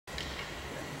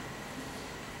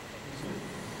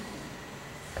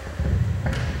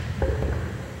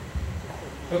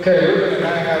Okay, Ruben and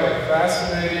I have a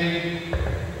fascinating,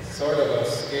 sort of a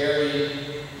scary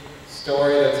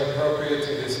story that's appropriate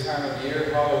to this time of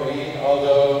year, Halloween,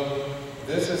 although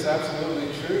this is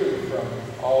absolutely true from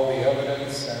all the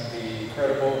evidence and the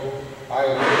incredible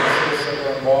eyewitnesses that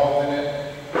were involved in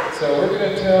it. So we're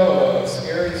going to tell a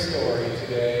scary story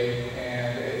today,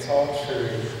 and it's all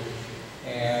true.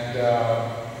 And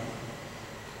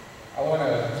I want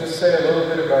to just say a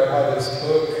little bit about how this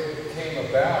book came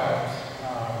about.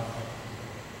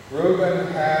 Ruben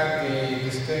had the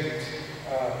distinct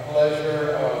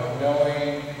pleasure of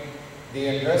knowing the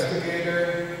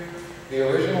investigator, the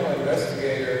original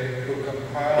investigator who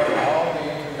compiled all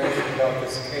the information about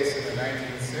this case in the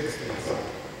 1960s.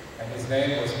 And his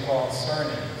name was Paul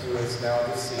Cerny, who is now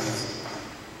deceased.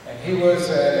 And he was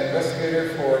an investigator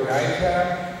for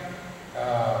NICAP,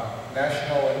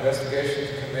 National Investigations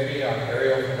Committee on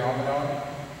Aerial Phenomenon,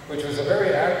 which was a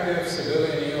very active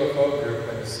civilian UFO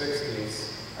group in the 60s.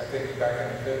 I think back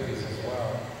in the 50s as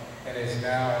well, and is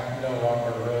now no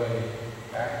longer really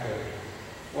active.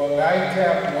 Well,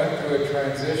 NICAP went through a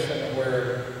transition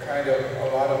where kind of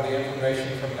a lot of the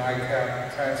information from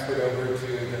NICAP transferred over to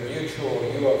the Mutual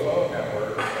UFO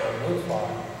Network, or MUFON,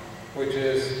 which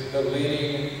is the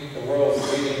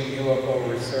world's leading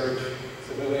UFO research,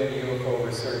 civilian UFO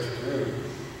research group.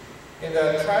 In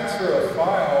the transfer of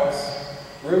files,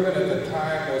 Ruben at the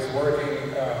time was working,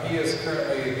 he is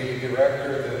currently the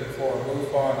director for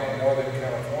MUFON in Northern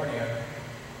California,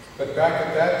 but back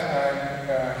at that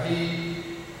time,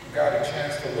 he got a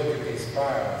chance to look at these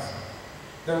files.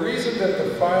 The reason that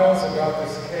the files about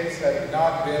this case had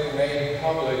not been made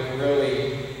public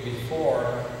really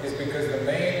before is because the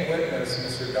main witness,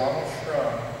 Mr. Donald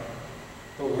Schrum,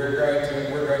 who we're going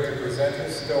to present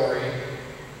his story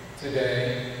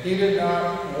today, he did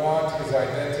not want his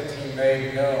identity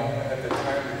made known at the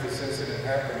time that this incident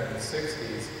happened in the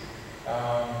 60s.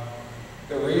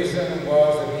 The reason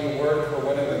was that he worked for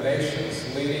one of the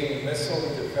nation's leading missile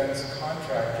defense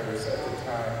contractors at the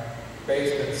time,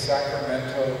 based in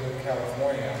Sacramento,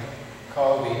 California,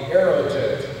 called the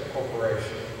Aerojet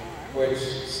Corporation, which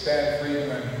Stanton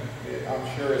Friedman,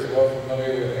 I'm sure, is well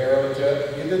familiar with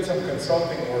Aerojet. You did some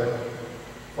consulting work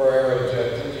for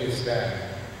Aerojet, didn't you, Stan?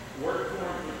 Worked for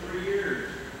him for 3 years.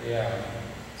 Yeah.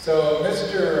 So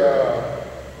Mr.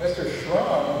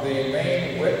 Schrum, the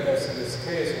main witness in this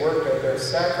case, worked at their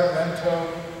Sacramento,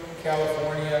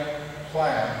 California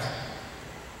plant,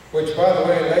 which, by the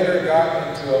way, later got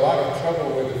into a lot of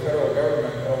trouble with the federal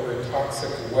government over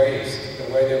toxic waste,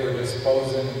 the way they were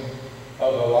disposing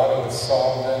of a lot of the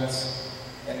solvents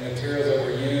and materials that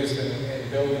were used in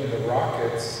building the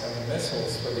rockets and the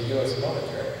missiles for the U.S.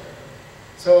 military.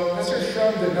 So Mr.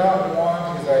 Schrum did not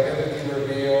want his identity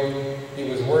revealed. He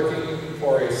was working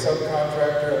for a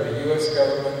subcontractor of the U.S.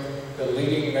 government, the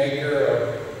leading maker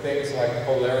of things like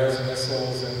Polaris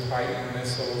missiles and Titan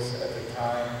missiles at the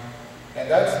time. And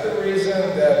that's the reason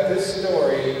that this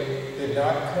story did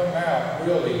not come out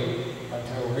really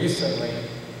until recently,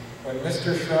 when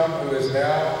Mr. Schrum, who is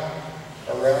now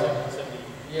around,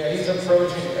 he's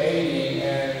approaching 80,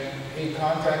 and he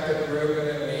contacted Ruben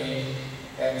and me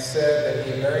and said that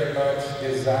he very much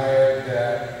desired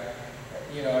that,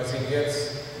 you know, as he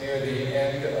gets near the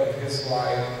end of his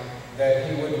life, that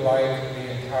he would like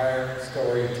the entire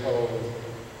story told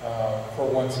for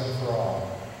once and for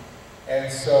all.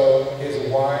 And so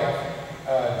his wife,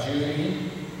 Judy,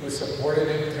 who supported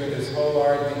him through this whole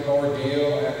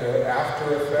ordeal and the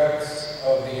after effects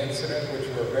of the incident, which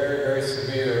were very, very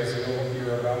severe, as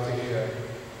you're about to hear,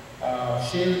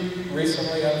 she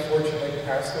recently, unfortunately,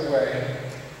 passed away.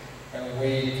 And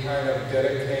we kind of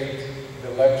dedicate the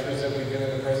lectures that we do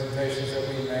and the presentations that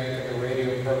we make and the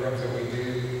radio programs that we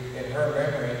do in her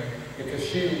memory, because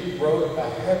she wrote a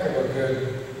heck of a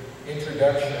good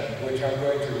introduction, which I'm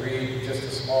going to read just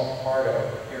a small part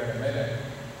of here in a minute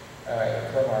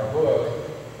from our book.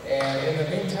 And in the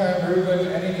meantime, Ruben,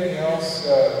 anything else?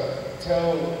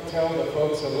 Tell the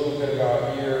folks a little bit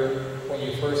about when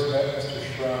you first met Mr.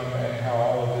 Schrum and how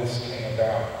all of this came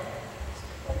about.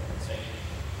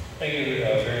 Thank you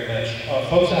very much.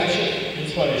 Folks, actually, I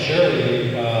just wanted to share with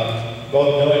you,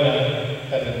 both Noe and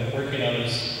I have been working on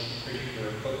this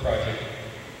particular book project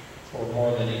for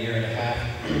more than a year and a half.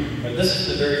 But this is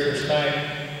the very first time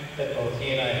that both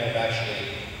he and I have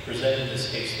actually presented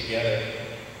this case together.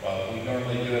 We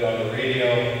normally do it on the radio.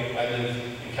 I live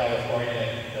in California,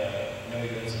 and Noe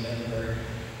lives in Edinburgh.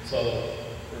 So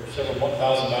we're several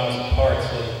 1,000 miles apart.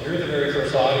 So you're the very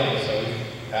first audience, so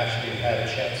we've actually had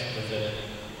a chance to present it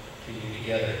to you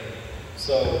together.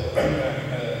 So I'm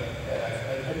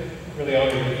really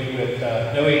honored to be with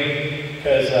Noe,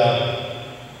 because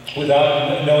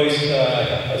without Noe's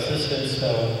assistance,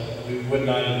 we would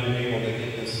not have been able to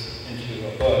get this into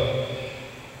a book.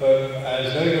 But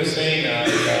as Noe was saying,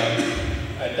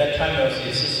 at that time I was the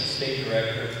assistant state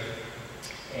director,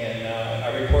 and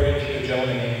I reported to a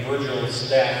gentleman named Virgil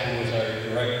Staff, who was our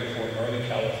director for Northern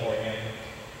California.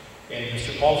 And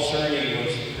Mr. Paul Cerny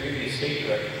was the previous state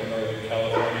director for Northern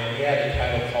California, and he had a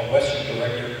title called Western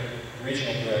Director,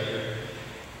 Regional Director.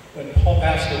 When Paul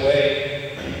passed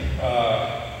away,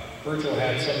 Virgil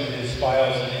had some of his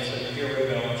files, and he said, "Here,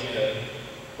 Ruben, I want you to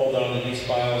hold on to these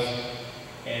files."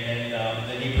 And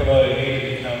then he promoted me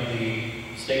to become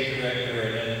the state director,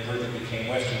 and then Virgil became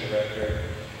Western Director.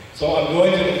 So I'm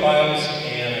going through the files,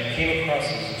 and I came across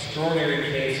this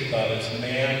extraordinary case about this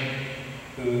man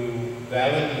who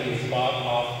valiantly fought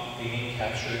off being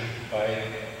captured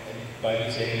by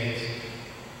these aliens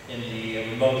in the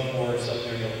remote forests up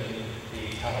there in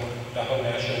the Tahoe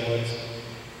National Woods,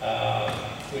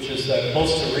 which is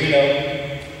close to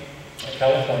Reno,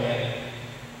 California.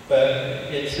 But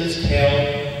it's his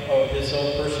tale of his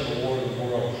own personal war in the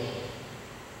world,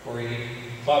 where he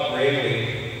fought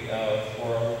bravely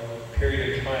for a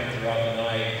period of time throughout the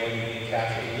night before being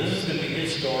captured. This is going to be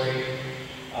his story.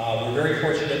 We're very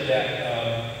fortunate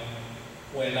that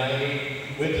when I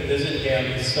went to visit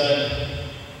him, his son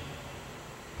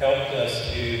helped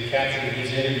us to capture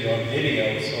his interview on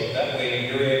video, so that way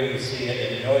you're able to see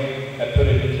it, and Noe I put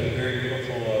it into a very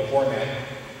beautiful format,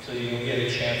 so you'll get a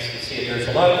chance to see it. There's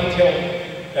a lot of detail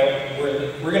that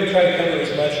we're going to try to cover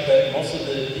as much, but most of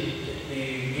the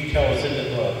detail is in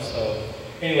the book. So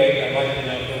anyway, I'd like to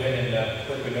now go ahead and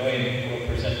work with Noe, and we'll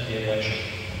present the election.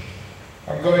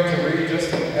 I'm going to read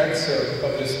just an excerpt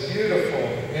of this beautiful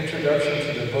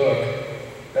introduction to the book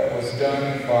that was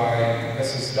done by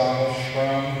Mrs. Donald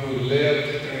Schrum, who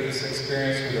lived through this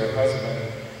experience with her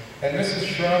husband. And Mrs.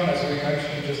 Schrum, as we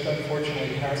mentioned, just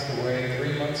unfortunately passed away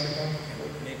 3 months ago?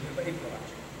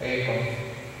 April.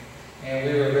 And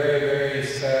we were very, very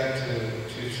sad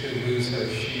to lose her.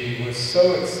 She was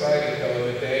so excited,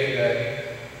 though, the day that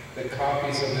the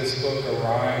copies of this book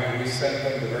arrived. We sent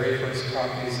them the very first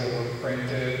copies that were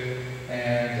printed,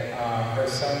 and her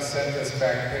son sent us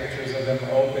back pictures of them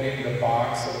opening the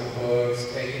box of the books,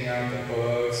 taking out the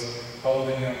books,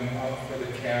 holding them up for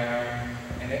the camera,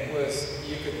 and it was,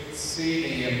 you could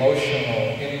see the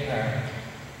emotional impact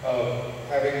of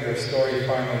having their story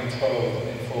finally told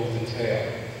in full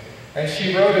detail. And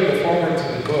she wrote in the foreword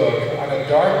to the book, "On a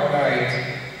dark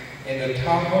night in the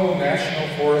Tahoe National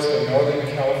Forest of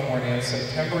Northern California in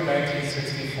September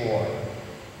 1964,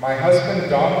 my husband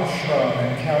Donald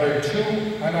Schrum encountered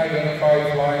 2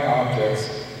 unidentified flying objects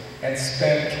and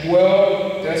spent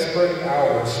 12 desperate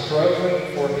hours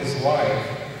struggling for his life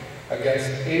against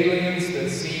aliens that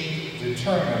seemed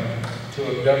determined to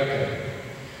abduct him.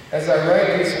 As I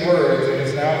write these words, it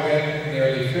has now been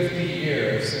nearly 50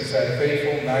 years since that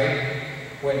fateful night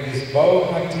when his bow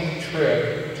hunting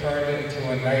trip turned into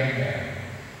a nightmare.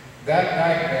 That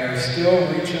nightmare still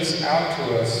reaches out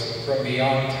to us from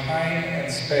beyond time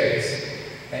and space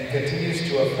and continues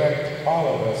to affect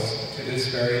all of us to this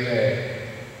very day.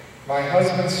 My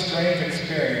husband's strange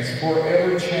experience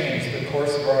forever changed the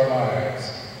course of our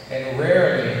lives, and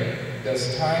rarely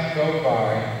does time go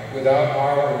by without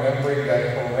our remembering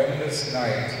that horrendous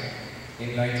night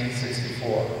in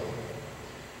 1964.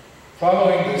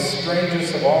 Following this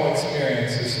strangest of all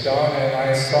experiences, Don and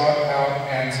I sought out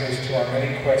answers to our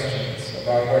many questions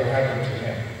about what happened to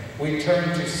him. We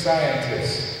turned to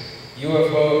scientists,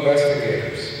 UFO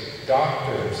investigators,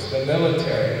 doctors, the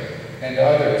military, and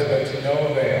others, but to no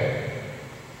avail.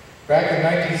 Back in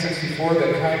 1964,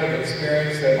 the kind of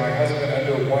experience that my husband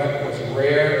underwent was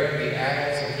rare in the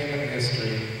annals of human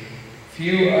history.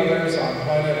 Few others on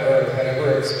planet Earth had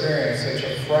ever experienced such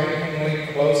a frighteningly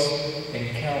close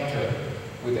encounter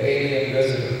with alien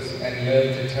visitors and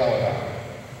lived to tell about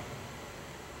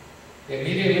it.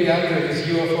 Immediately after his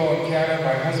UFO encounter,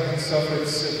 my husband suffered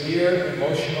severe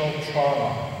emotional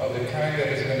trauma of the kind that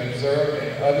has been observed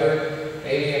in other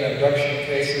alien abduction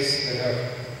cases that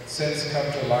have since come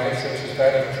to light, such as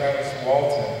that of Travis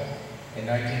Walton in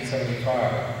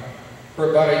 1975.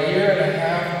 For about a year and a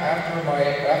half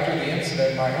after the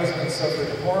incident, my husband suffered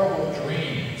horrible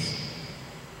dreams,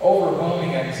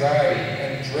 overwhelming anxiety,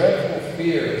 and dreadful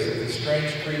fears that the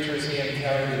strange creatures he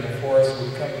encountered in the forest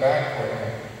would come back for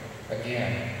him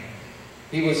again.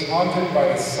 He was haunted by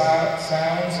the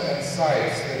sounds and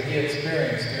sights that he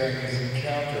experienced during his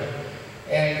encounter,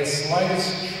 and the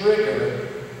slightest trigger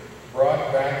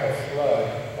brought back a flood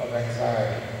of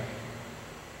anxiety.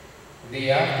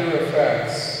 The after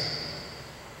effects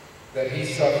that he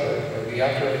suffered, or the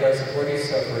after effects of what he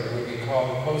suffered, would be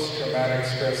called post-traumatic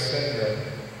stress syndrome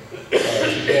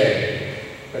today.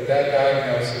 But that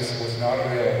diagnosis was not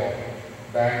available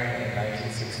back in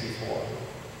 1964.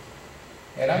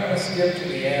 And I'm going to skip to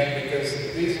the end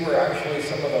because these were actually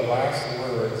some of the last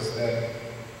words that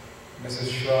Mrs.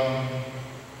 Schrum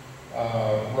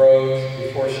wrote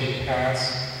before she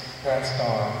passed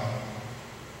on.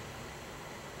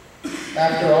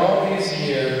 After all these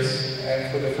years,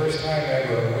 and for the first time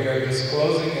ever, we are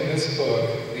disclosing in this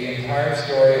book the entire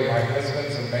story of my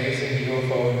husband's amazing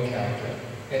UFO encounter,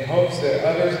 in hopes that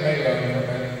others may learn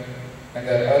from it, and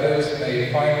that others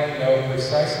may finally know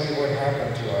precisely what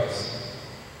happened to us,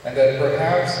 and that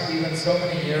perhaps even so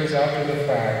many years after the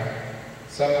fact,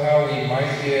 somehow we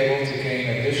might be able to gain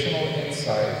additional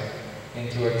insight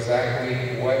into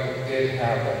exactly what did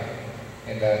happen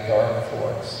in that dark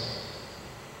forest.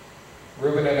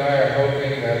 Ruben and I are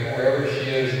hoping that wherever she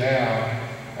is now,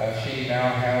 she now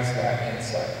has that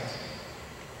insight.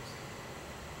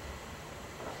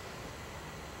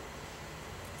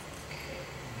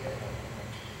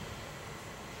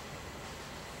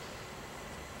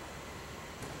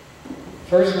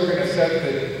 First, we're going to set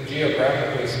the,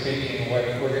 geographically speaking,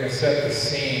 we're going to set the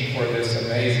scene for this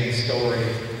amazing story.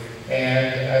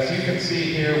 And as you can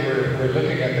see here, we're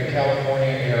looking at the California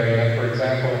area. For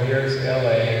example, here's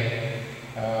LA,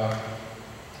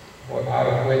 out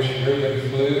of which Ruben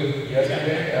flew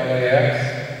yesterday, LAX,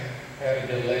 had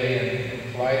a delay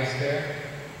in flights there.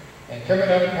 And coming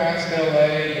up past LA,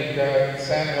 you've got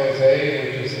San Jose,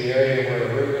 which is the area where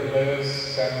Ruben lives,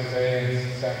 San Jose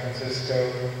and San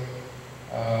Francisco,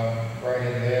 right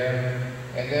in there.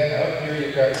 And then up here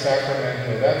you've got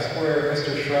Sacramento. That's where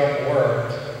Mr. Schrum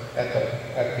worked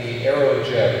at the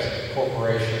Aerojet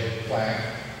Corporation plant.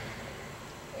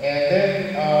 And then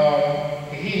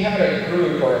he had a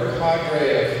group or a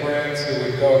cadre of friends who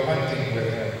would go hunting with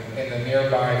him in the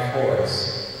nearby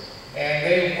forest. And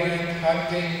they went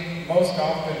hunting most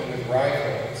often with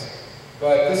rifles.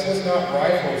 But this was not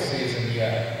rifle season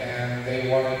yet, and they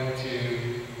wanted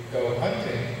to go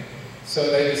hunting. So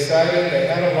they decided, they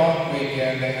had a long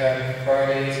weekend, they had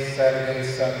Friday, Saturday,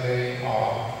 Sunday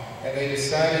off, and they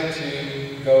decided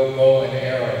to go bow and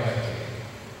arrow hunting.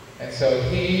 And so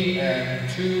he and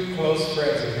two close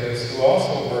friends of his, who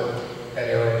also worked at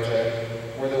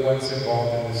Aerojet, were the ones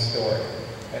involved in this story.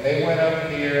 And they went up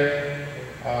here,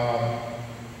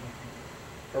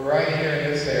 right here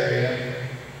in this area.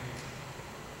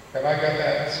 Have I got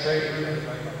that straight, Ruben?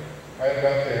 Right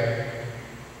about there.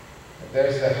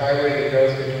 There's the highway that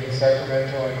goes between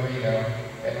Sacramento and Reno.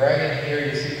 And right in here,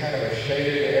 you see kind of a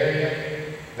shaded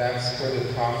area. That's where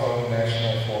the Tahoe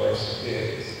National Forest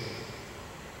is.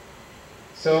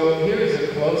 So here's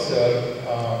a close-up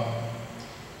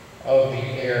of the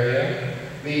area.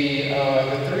 The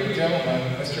three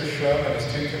gentlemen, Mr. Schrum and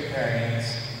his two companions,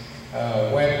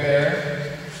 went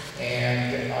there,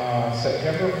 and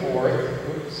September 4th,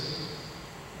 oops,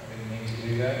 I didn't mean to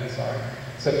do that, sorry.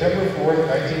 September 4th,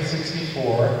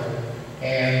 1964,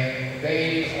 and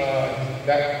they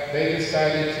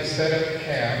decided to set up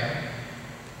camp.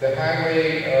 The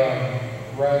highway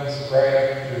runs right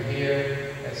up through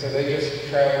here, and so they just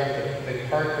traveled, they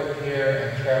parked up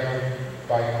here and traveled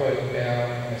by foot down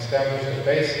and established a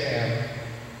base camp.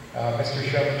 Mr.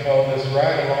 Schrum told us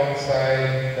right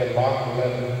alongside the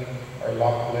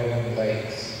Loch Levin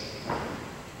Lakes.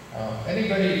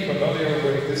 Anybody familiar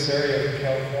with this area of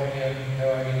California? Know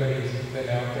anybody who's been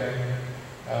out there?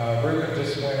 Ruben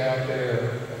just went out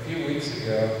there a few weeks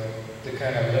ago to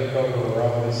kind of look over where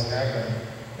all this happened.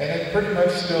 And it pretty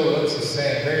much still looks the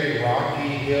same, very rocky,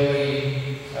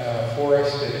 hilly,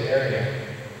 forested area.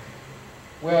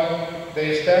 Well, they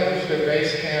established their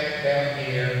base camp down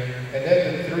here, and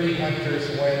then the three hunters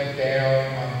went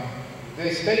down.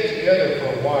 They stayed together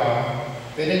for a while.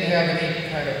 They didn't have any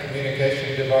kind of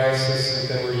communication devices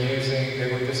that they were using.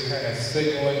 They were just kind of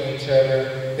signaling each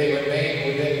other. They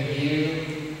remained within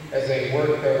view as they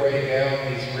worked their way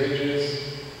down these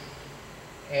ridges.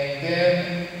 And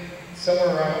then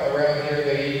somewhere around here,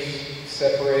 they each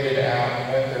separated out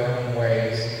and went their own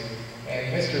ways.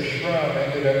 And Mr. Schrum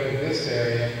ended up in this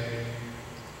area,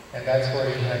 and that's where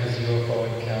he had his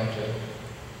UFO encounter.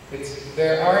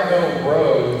 There are no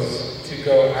roads to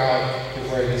go out to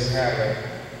where this happened.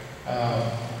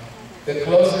 The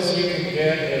closest you can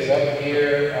get is up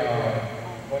here,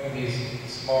 one of these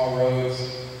small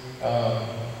roads,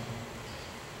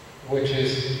 which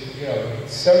is,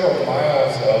 several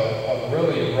miles of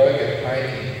really rugged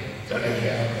hiking to get down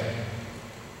there.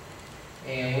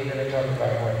 And we're going to talk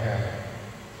about what happened.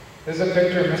 There's a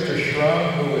picture of Mr.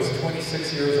 Schrum, who was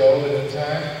 26 years old at the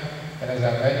time, and as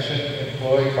I mentioned,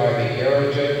 employed by the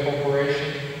Aerojet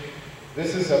Corporation.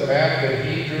 This is a map that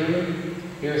he drew.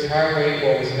 Here's highway,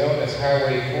 what was known as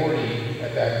Highway 40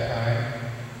 at that time,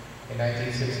 in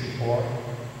 1964.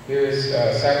 Here's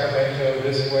Sacramento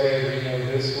this way, Reno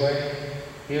this way.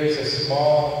 Here's a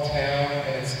small town,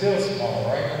 and it's still small,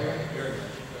 right? Very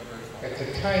small. It's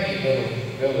a tiny little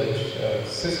village,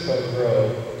 Cisco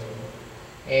Grove.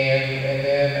 And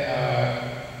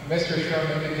then Mr.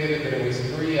 Sherman indicated that it was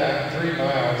 3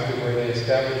 miles to where they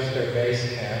established their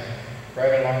base camp,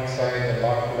 right alongside the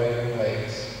Loch Lake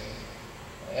Lakes.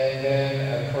 And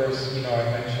then, of course, you know, I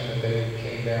mentioned that they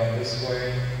came down this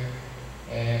way.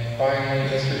 And finally,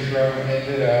 Mr. Sherman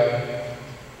ended up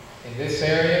in this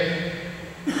area,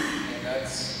 and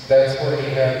that's where he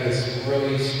had this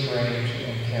really strange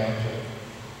encounter.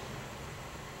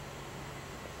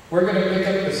 We're going to pick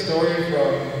up the story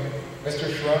from Mr.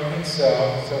 Shrum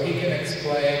himself, so he can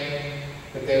explain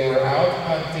that they were out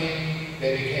hunting,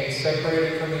 they became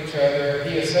separated from each other.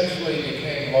 He essentially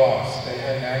became lost. They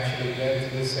hadn't actually been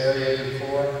to this area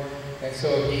before, and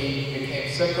so he became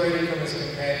separated from his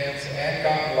companions and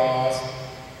got lost,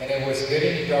 and it was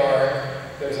getting dark.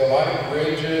 There's a lot of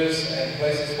bridges and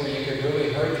places where you could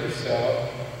really hurt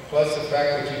yourself, plus the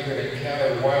fact that you could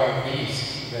encounter wild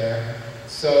beasts there.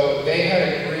 So they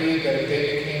had agreed that if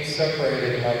they became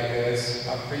separated like this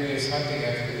on previous hunting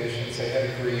expeditions, they had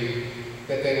agreed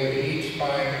that they would each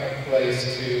find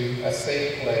a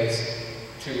safe place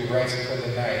to rest for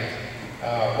the night.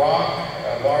 Rock,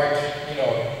 a large,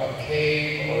 a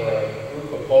cave or a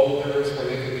group of boulders where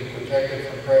they could be protected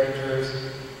from predators,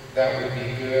 that would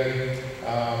be good.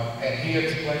 And he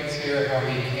explains here how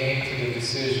he came to the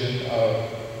decision of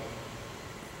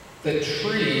the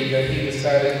tree that he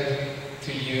decided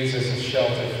to use as a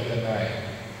shelter for the night.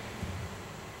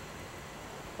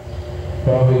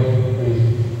 Well, we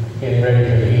getting ready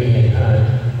for the evening hunt,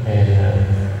 and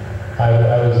I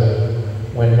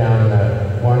went down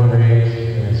one ridge,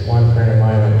 and this one friend of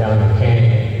mine went down the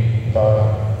canyon bottom,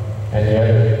 and the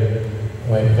other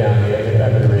went down the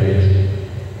other ridge.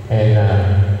 And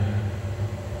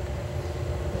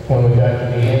when we got to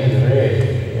the end of the ridge,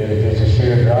 it was just a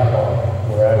sheer drop off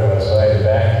where I was, so I had to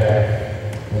backtrack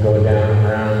and go down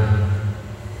around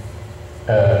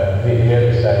the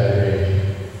other side of the ridge.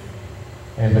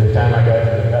 And by the time I got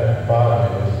to the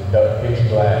bottom, it was pitch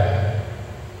black.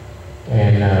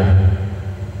 And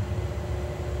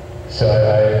so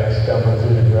I stumbled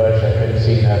through the brush. I couldn't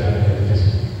see nothing. It was just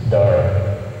dark.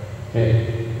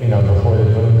 Before the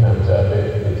moon comes up, it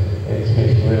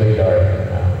gets really dark in the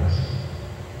mountains.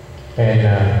 And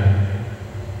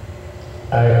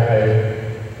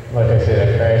like I said,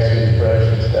 I crashed through the brush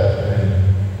and stuff, and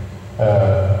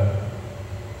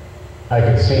I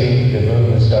could see the moon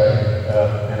was starting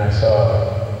up, and I saw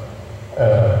a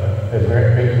big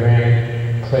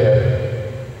granite cliff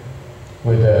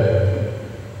with a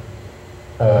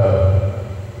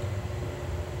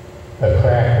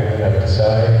crack moving up the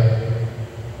side,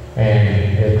 and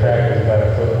the crack was about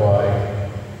a foot wide,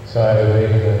 so I was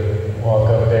able to walk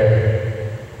up there,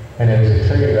 and there was a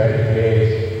tree right at the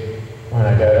edge when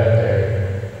I got up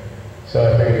there. So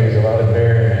I figured there's a lot of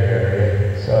bear in that area,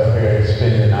 so I figured I'd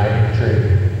spend the night in the tree.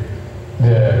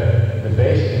 The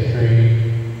base of the tree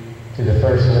to the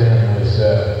first limb was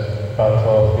about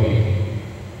 12 feet,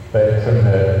 but from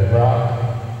the rock,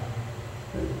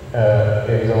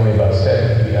 it was only about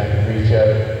 7 feet. I could reach up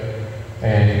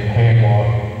and hand walk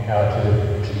out to the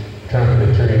trunk of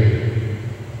the tree,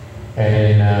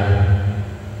 and then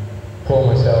pull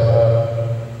myself up,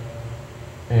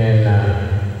 and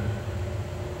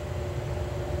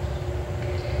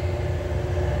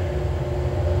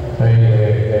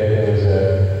anyway,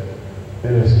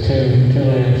 there was two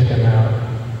limbs come out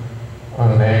on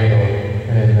an angle,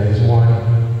 and then there's one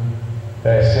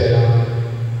that I sit on,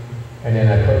 and then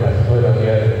I put my foot on the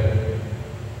other,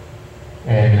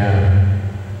 and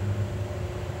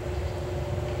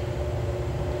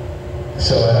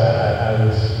so I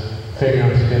was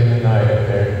figuring on spending the night up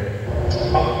there.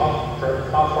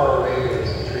 How far away was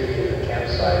the tree to the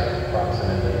campsite,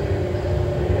 approximately? Do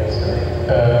you estimate?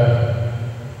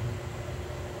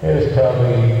 It was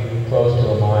probably close to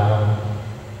a mile,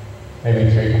 maybe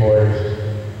 3/4.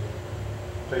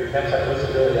 So your campsite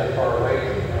wasn't really that far away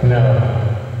from No.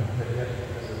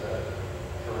 This is a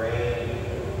terrain.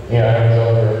 Yeah, I was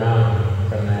over a mountain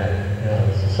from that,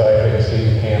 so I couldn't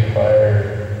see the campfire.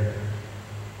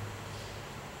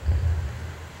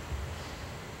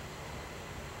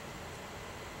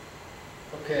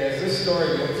 Okay, as this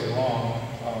story moves along,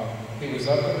 he was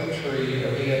up in the tree,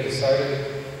 or he had decided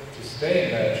to stay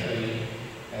in that tree,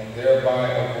 and and thereby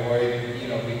avoid,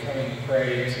 becoming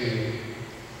prey to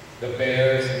the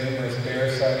bears, numerous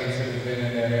bear sightings that have been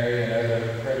in that area and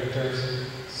other predators.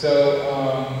 So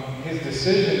his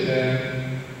decision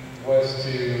then was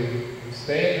to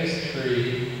stay in this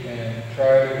tree and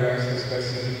try to rest as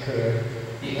best as he could.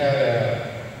 He had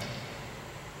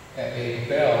a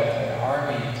belt, an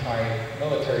army-type,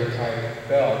 military-type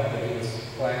belt that he was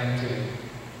planning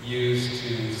to use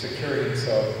to secure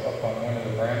himself up on one of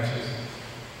the branches.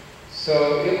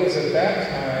 So it was at that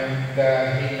time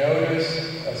that he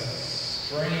noticed a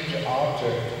strange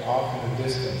object off in the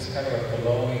distance, kind of a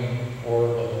glowing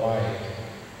orb of light.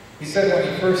 He said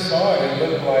when he first saw it, it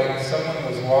looked like someone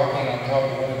was walking on top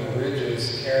of one of the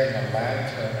ridges carrying a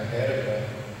lantern ahead of them,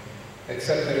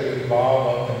 except that it would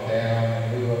bob up and down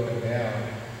and move up and down.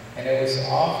 And it was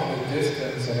off in the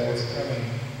distance, and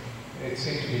it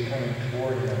seemed to be coming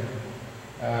toward him.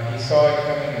 He saw it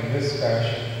coming in this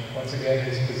fashion. Once again,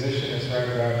 his position is right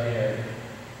about here.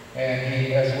 And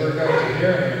he, as we're going to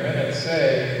hear him in a minute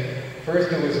say, first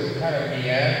it was kind of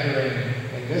meandering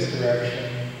in this direction,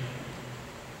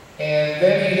 and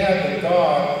then he had the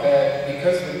thought that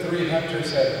because the three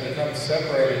hunters had become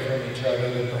separated from each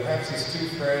other, that perhaps his two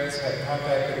friends had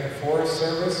contacted the Forest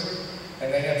Service,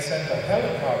 and they had sent a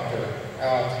helicopter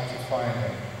out to find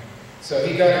him. So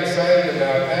he got excited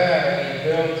about that, and he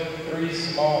built 3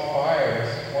 small fires,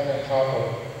 one on top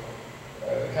of,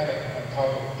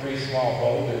 three small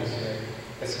boulders here.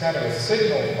 It's kind of a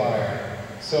signal fire,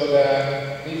 so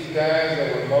that these guys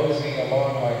that were moseying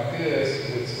along like this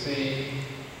would see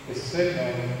the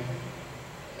signal,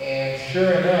 and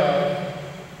sure enough,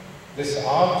 this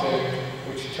object,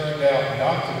 which turned out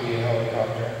not to be a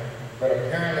helicopter, but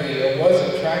apparently it was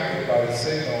attracted by the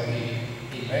signal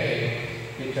he made,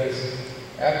 because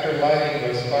after lighting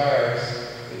those fires,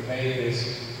 it made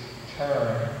this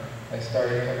turn and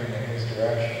started coming in his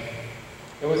direction.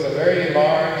 It was a very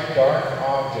large, dark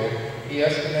object. He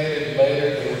estimated later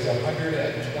it was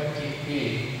 120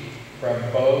 feet from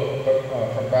bow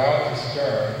to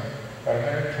stern, about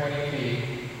 120 feet.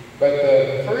 But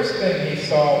the first thing he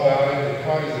saw about it that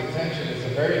caught his attention is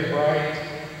a very bright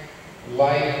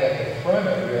light at the front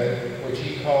of it, which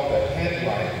he called a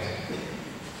headlight.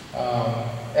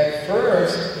 At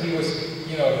first, he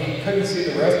couldn't see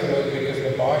the rest of it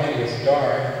because the body was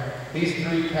dark. These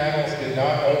 3 panels did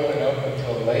not open up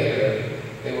until later.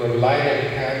 They were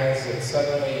lighted panels that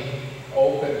suddenly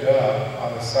opened up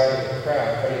on the side of the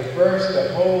craft. But at first,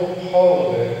 the whole hull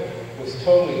of it was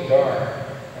totally dark.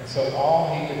 And so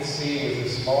all he could see was a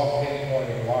small pinpoint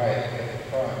of light at the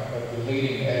front of the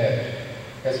leading edge,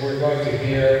 as we're going to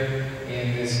hear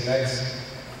in this next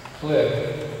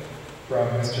clip from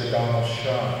Mr. Donald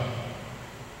Schrum.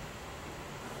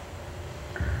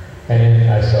 And then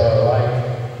I saw a light.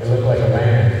 It looked like a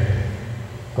man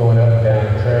going up and down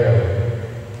the trail,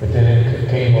 but then it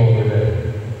came over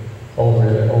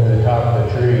the top of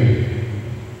the tree,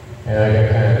 and I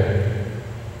got kind of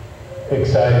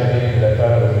excited then because I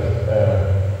thought it was a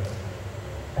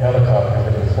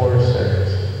helicopter from the Forest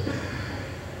Service,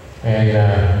 and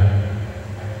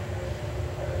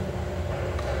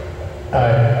I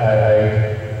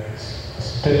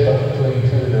stood up between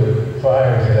 2 of the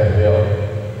fires that I built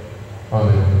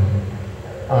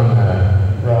on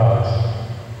the rocks,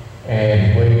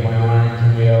 and waved my arms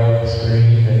and yelled and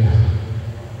screamed,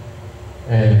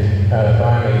 and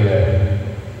finally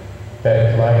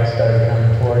that light started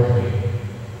coming towards me.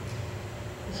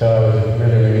 So I was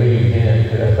really relieved then,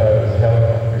 because I thought it was a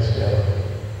helicopter still,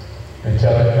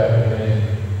 until it got within,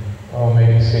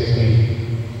 maybe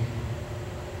 60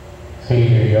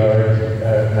 feet or yards.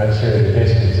 I'm not sure the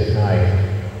distance at night.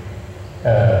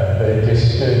 But it just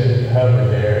stood, hovered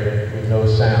there with no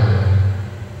sound.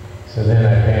 So then I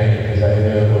panicked because I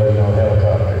knew it was no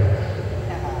helicopter.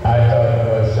 I thought it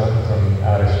was something from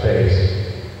outer space.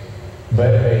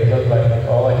 But it looked like,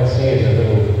 all I could see is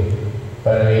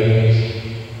about an 8-inch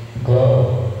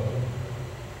glow.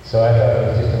 So I thought it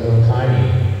was just a little tiny,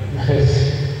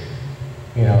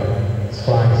 it's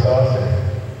flying saucer.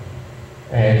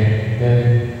 And then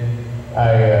I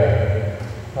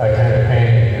kind of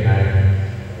panicked, and I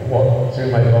threw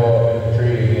my bow up in the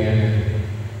tree again, and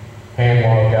hand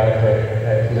walked out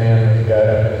that limb and got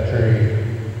up in the tree.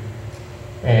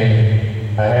 And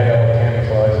I had all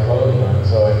camouflage clothing on,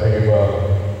 so I figured, well,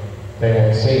 they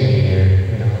won't see me here,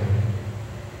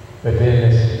 But then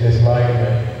this light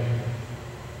went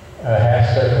a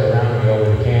half circle around me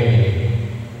over the canyon.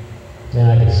 Then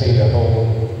I could see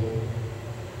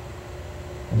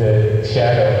the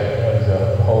shadow of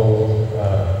the whole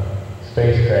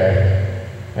spacecraft.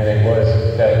 And that was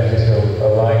just a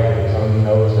light that was on the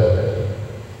nose of it.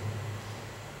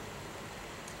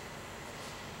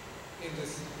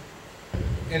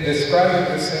 In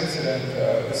describing this incident,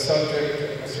 the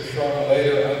subject, Mr. Schrum,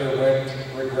 later underwent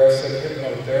regressive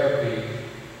hypnotherapy,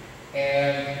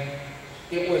 and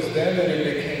it was then that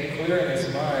it became clear in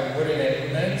his mind what an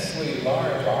immensely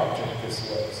large object this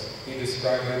was. He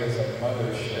described it as a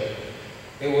mothership.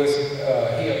 It was,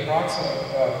 he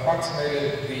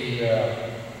approximated the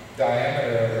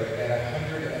diameter of it at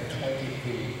 120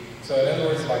 feet. So in other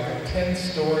words, like a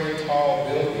 10-story tall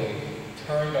building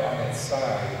turned on its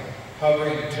side,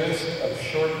 hovering just a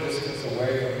short distance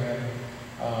away from him.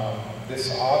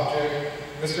 This object,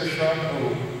 Mr. Schrum,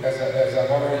 who, as I've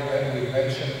already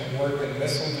mentioned, worked in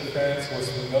missile defense,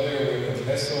 was familiar with the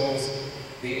missiles,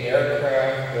 the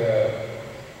aircraft,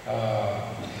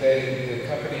 the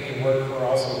company he worked for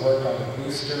also worked on the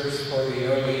boosters for the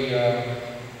early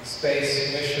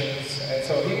space missions, and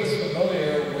so he was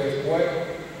familiar with what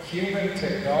human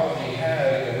technology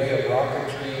had in the way of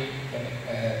rocketry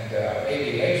and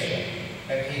aviation,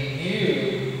 and he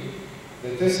knew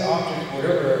that this object,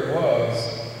 whatever it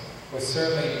was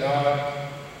certainly not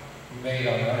made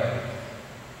on Earth.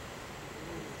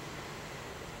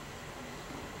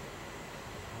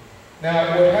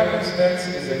 Now, what happens next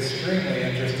is extremely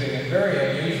interesting and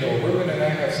very unusual. Ruben and I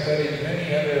have studied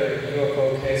many other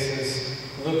UFO cases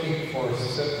looking for, to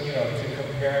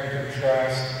compare and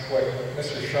contrast what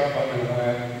Mr. Schrum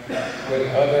underwent with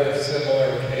other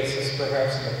similar cases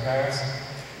perhaps in the past,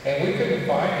 and we couldn't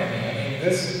find any. I mean,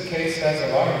 this case has a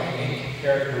lot of unique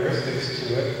characteristics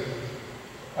to it.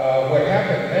 What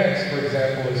happened next, for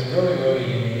example, is really, really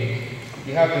unique.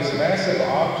 You have this massive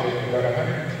object about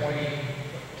 120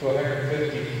 to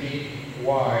 150 feet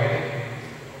wide,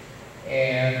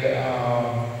 and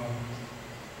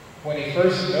when he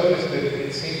first noticed it,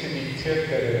 it seemed to be tipped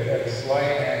at a slight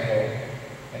angle,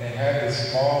 and it had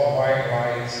this small white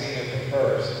light seen at the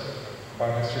first by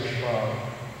Mr. Schrum.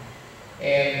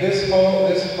 And this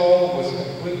hole was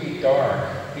completely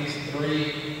dark. These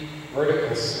three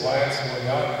vertical slats were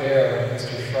not there when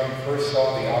Mr. Schrum first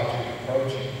saw the object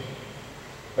approaching.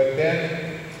 But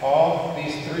then all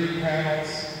these three panels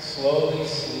slowly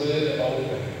slid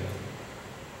open,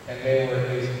 and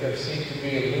there seemed to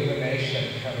be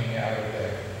illumination coming out of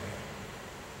there.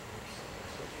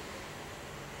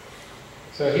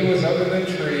 So he was up in the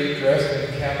tree, dressed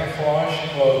in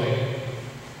camouflage clothing,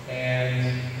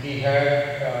 and he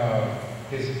had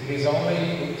his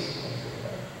only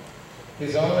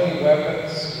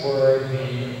weapons were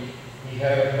he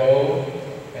had a bow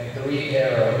and 3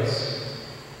 arrows.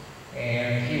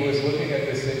 And he was looking at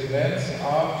this immense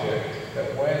object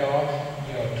that went off,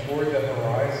 toward the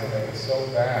horizon. It was so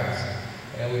vast.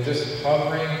 And it was just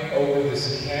hovering over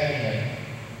this canyon,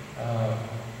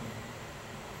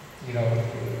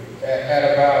 at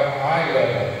about eye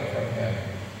level from him.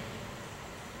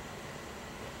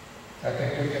 I think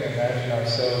we can imagine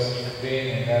ourselves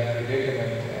being in that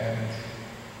predicament, and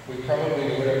we probably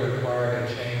would have required a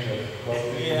change of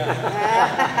clothing. Yeah.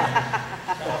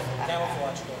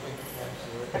 Camouflage clothing.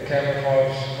 The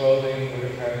camouflage clothing would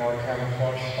have had more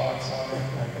camouflage spots on it,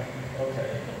 I think.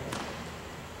 Okay.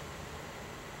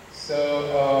 So,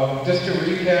 just to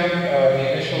recap,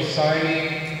 the initial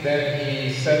sighting, then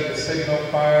he set the signal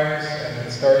fires, and then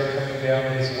started coming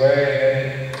down his way,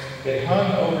 and then it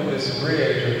hung over this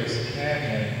ridge or this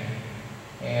canyon,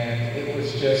 and it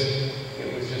was just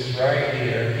right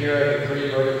here. Here are the 3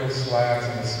 vertical slats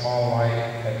and a small light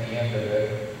at the end of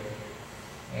it.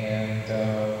 And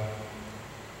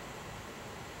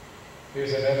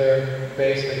here's another,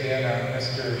 based again on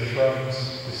Mr. Shrum's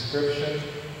description.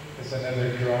 There's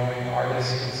another drawing,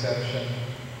 artist's conception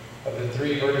of the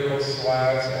 3 vertical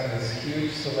slats and this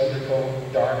huge cylindrical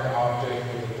dark object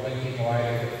with a blinking light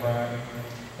at the front.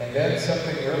 And then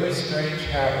something really strange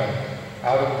happened.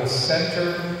 Out of the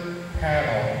center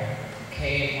panel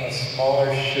came a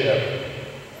smaller ship,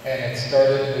 and it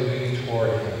started moving toward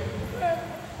him.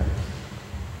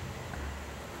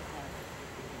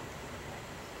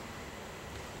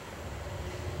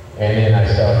 And then I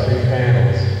saw 3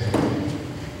 panels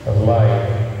of light,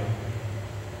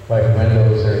 like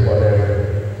windows or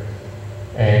whatever.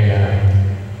 And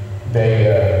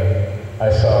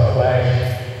I saw a flash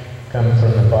come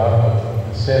from the bottom of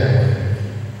the center one.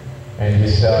 And you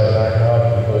saw a dark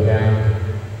object go down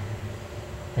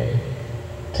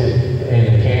in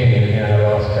the canyon, and I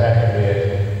lost track of it.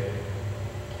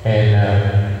 And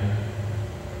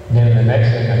then the next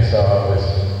thing I saw was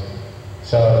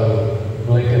a little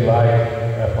blinking light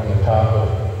up on the top of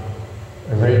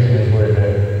originally where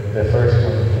the first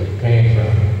one came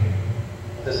from.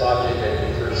 This object that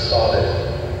you first saw that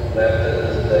left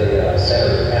the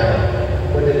center of the panel,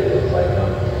 what did it look like?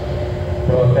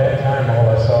 Well, at that time, all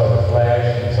I saw was a flash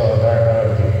and saw a dark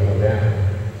object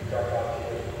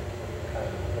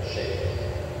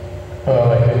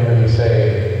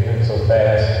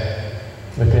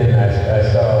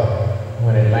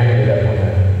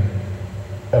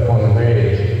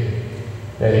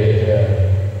that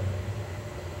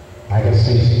I could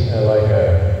see like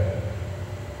a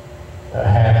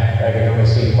half, I could only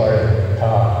see part of the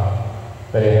top,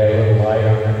 but it had a little light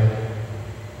on it,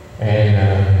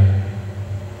 and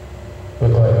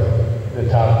looked like the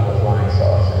top of a flying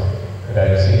saucer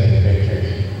that I'd seen in pictures.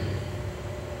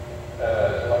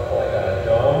 Like a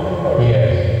dome? Or?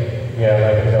 Yes, yeah,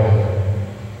 like a dome.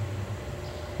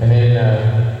 And then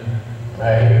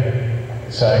I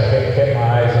kept my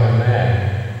eyes on that.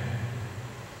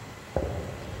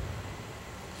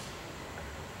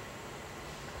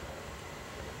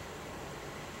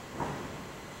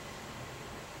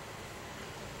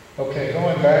 Okay,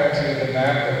 going back to the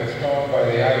map that was drawn by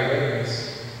the eyewitness,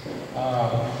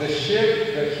 the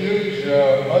ship, the huge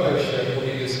mothership, what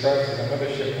he describes as a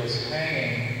mothership, was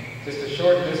hanging just a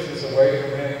short distance away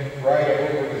from him, right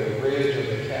over the ridge of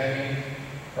the canyon,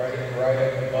 right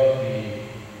up above the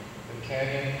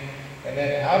canyon. And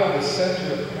then out of the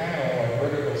center panel, a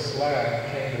vertical slab,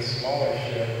 came the smaller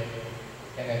ship,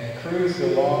 and it cruised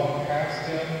along past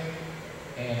him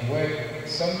and went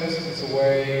some distance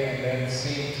away and then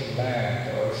seemed to land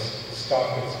or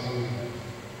stop its movement.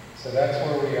 So that's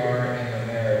where we are in the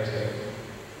narrative.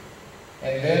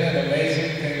 And then an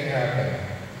amazing thing happened.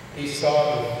 He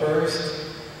saw the first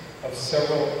of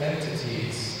several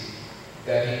entities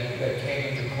that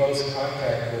came into close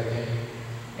contact with him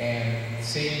and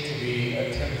seemed to be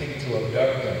attempting to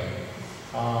abduct him.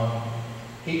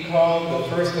 He called the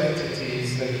first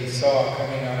entities that he saw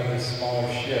coming out of this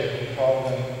smaller ship, he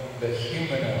called them the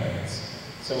humanoids.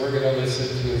 So we're going to listen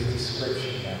to his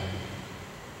description now.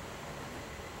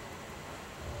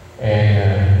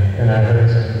 And I heard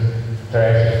some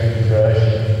thrashing through the brush,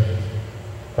 and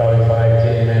probably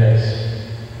 5-10 minutes,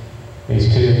 these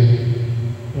two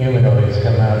humanoids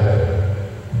come out of the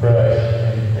brush,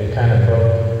 and they kind of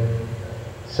broke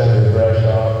some of the brush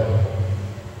off,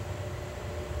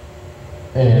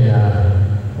 and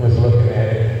was looking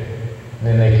at it. And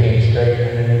then they came straight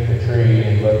underneath the tree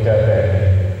and looked up at me.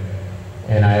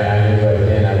 And I knew right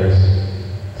then I was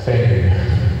fingered.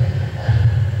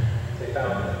 They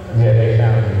found it. Yeah, they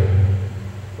found me.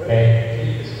 Can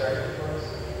you describe it for us?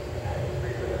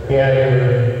 Yeah, they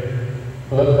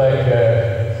looked like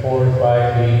 4 or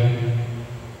 5 feet.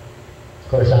 Of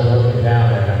course, I'm looking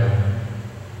down at them,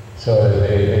 so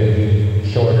they'd be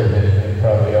shorter than they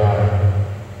probably are.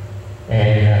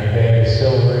 And they had a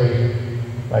silvery,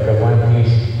 like a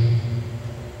one-piece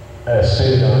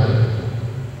suit on,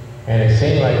 and it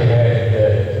seemed like it had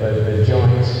the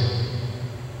joints,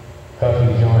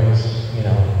 puffy joints, you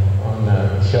know, on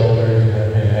the shoulders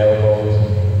and elbows,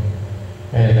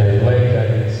 and the legs I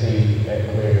didn't see that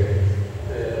clear.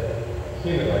 The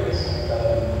humanoids,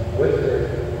 were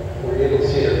you able to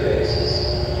see their faces?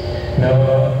 No,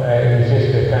 it was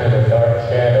just a kind of a dark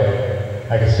shadow.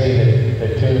 I could see the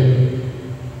two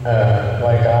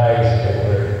like eyes that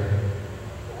were,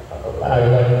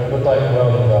 looked like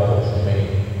welding goggles to me.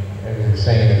 It was the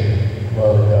same as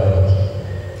welding goggles.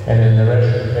 And then the rest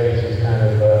of the face was kind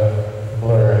of a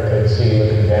blur. I could see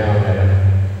looking down at him.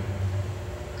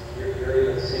 You're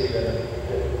able to see them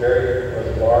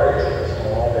very large or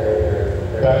small?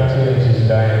 They're About 2 inches in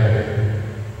diameter.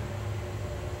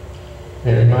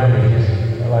 They remind me, just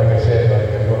like I said, like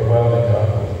a welding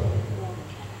goggles.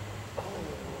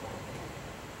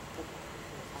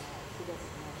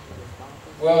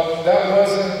 Well, that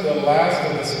wasn't the last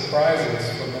of the surprises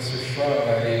for Mr. Shrum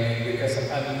that evening, because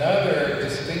another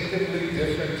distinctively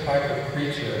different type of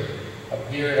creature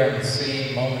appeared on the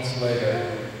scene moments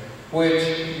later, which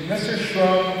Mr.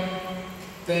 Shrum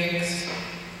thinks,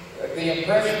 the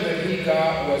impression that he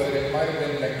got was that it might have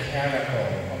been a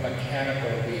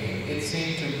mechanical being. It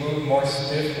seemed to move more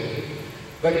stiffly.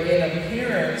 But in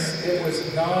appearance, it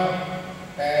was not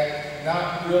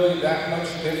really that much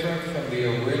different from the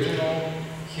original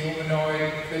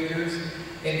humanoid figures.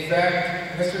 In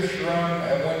fact, Mr. Shrum,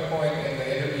 at one point in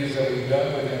the interviews that we've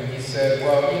done with him, he said,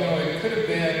 well, you know, it could have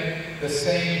been the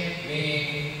same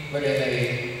being, but in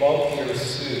a bulkier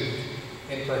suit,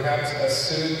 in perhaps a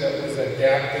suit that was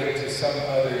adapted to some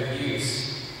other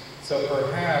use. So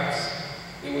perhaps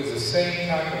it was the same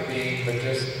type of being, but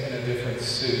just in a different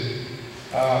suit.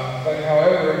 But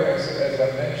however, as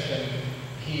I mentioned,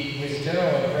 his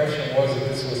general impression was that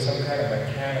this was some kind of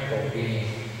mechanical being.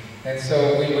 And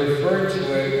so we refer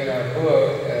to it in our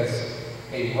book as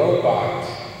a robot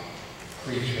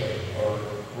creature, or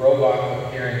robot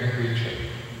appearing creature.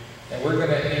 And we're going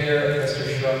to hear Mr.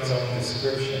 Shrum's own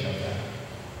description of that.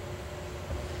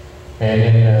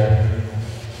 And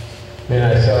then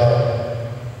I saw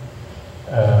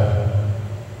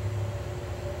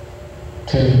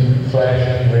 2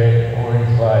 flashing red,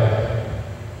 orange lights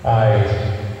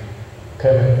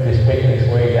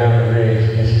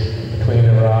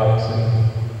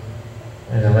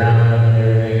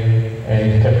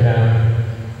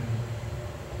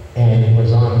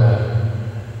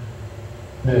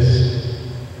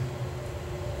this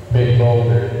big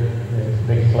boulder, this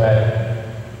big flat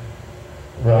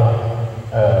rock,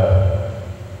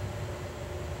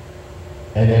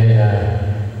 and then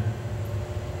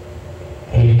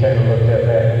he kind of looked up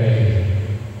at me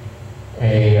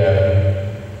and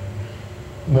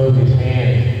he moved his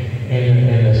hand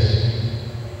in this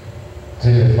to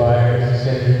the fire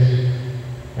cinders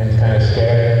and kind of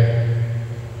scattered.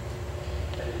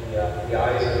 The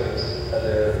eyes of this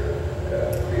other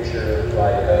creature,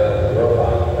 like the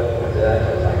robot, what did that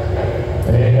look like?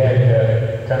 And it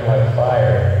had kind of like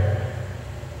fire,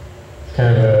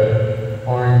 kind of a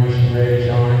orangish, reddish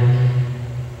orange,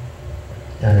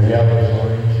 and a yellowish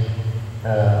orange,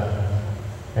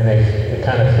 and it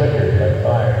kind of flickered like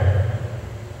fire.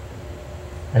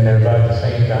 And they're about the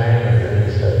same diameter,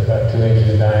 it's about 2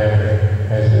 inches diameter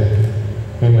as the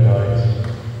humanoids.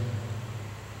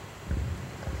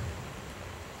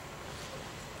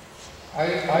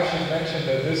 I should mention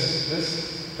that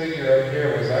this figure up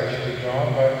here was actually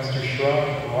drawn by Mr. Schrum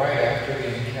right after the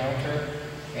encounter,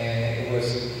 and it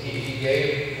was he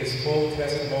gave his full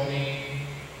testimony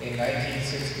in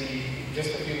 1960,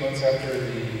 just a few months after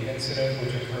the incident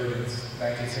which occurred in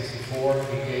 1964.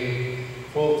 He gave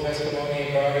full testimony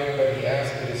about it, but he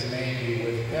asked that his name be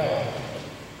withheld.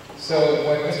 So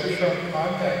when Mr. Schrum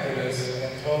contacted us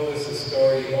and told us the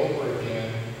story over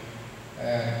again,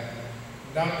 and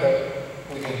not that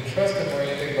we didn't trust him or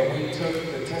anything, but we took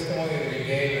the testimony that he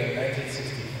gave in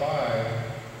 1965,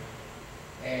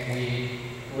 and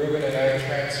Ruben and I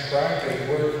transcribed it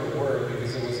word for word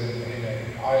because it was in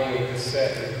an audio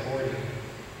cassette recording.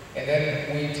 And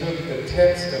then we took the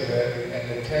text of it and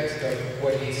the text of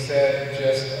what he said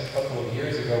just a couple of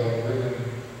years ago when Ruben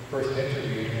first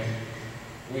interviewed him.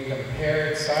 We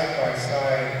compared side by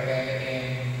side, and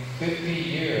in 50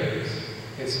 years,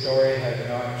 his story had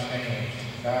not changed,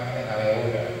 not an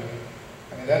iota.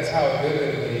 I mean, that's how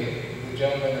vividly, the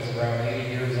gentleman is around 80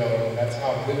 years old, and that's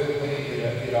how vividly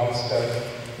it all stuck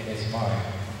in his mind.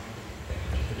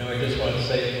 You know, I just want to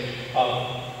say,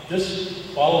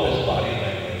 just follow his body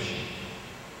language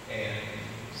and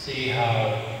see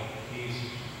how he's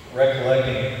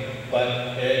recollecting.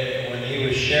 But when he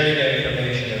was sharing that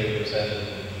information, it was evident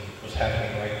it was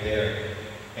happening right there.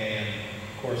 And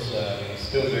of course, he's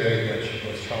still very much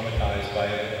was traumatized by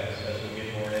it as we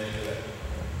get more into it.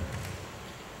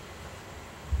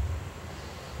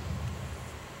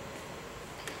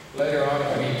 Later on,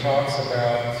 when he talks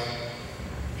about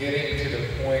getting to the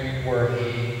point where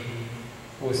he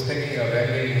was thinking of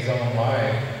ending his own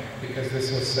life because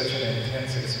this was such an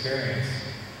intense experience,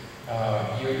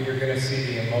 you're going to see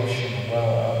the emotion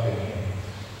well up in him.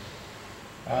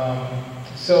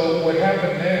 So what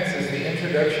happened next is the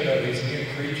introduction of these new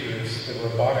creatures, the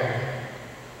robotic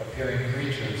appearing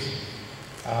creatures.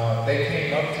 They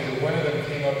came up to, one of them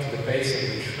came up to the base of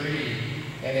the tree,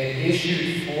 and it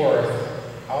issued forth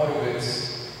out of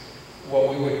its, what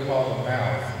we would call the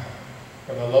mouth,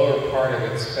 from the lower part of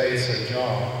its face or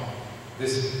jaw,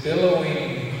 this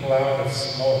billowing cloud of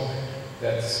smoke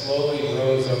that slowly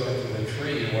rose up into the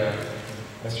tree where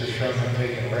Mr. Schrum had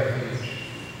taken refuge.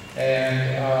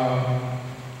 And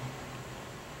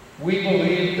we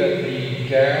believe that the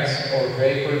gas or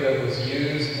vapor that was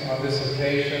used on this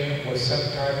occasion was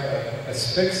some type of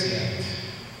asphyxiant.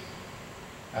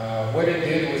 What it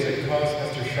did was it caused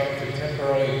Mr. Schrum to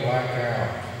temporarily black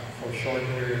out for short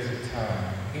periods of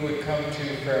time. He would come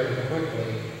to fairly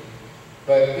quickly,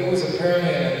 but it was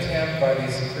apparently an attempt by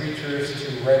these creatures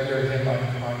to render him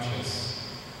unconscious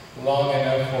long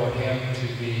enough for him to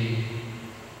be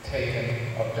taken,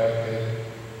 abducted.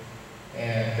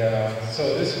 And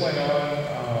so this went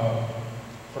on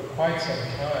for quite some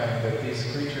time, that these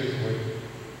creatures would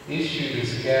issue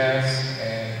this gas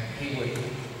and he would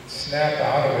snap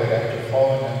out of it after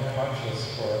falling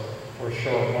unconscious for a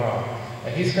short while.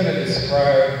 And he's going to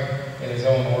describe in his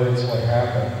own words what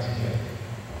happened to him.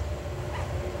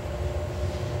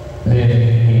 Then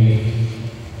he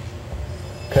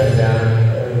cut down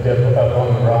up on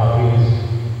the rock. He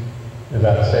was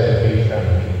about 7 feet from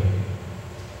me.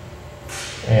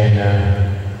 And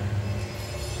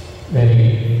then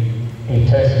he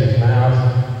touched his mouth,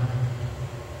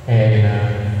 and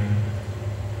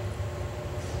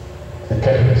the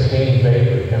kind of steam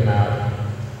vapor come out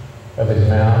of his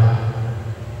mouth,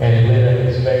 and it lit up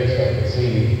his face so I could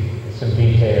see some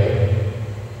detail.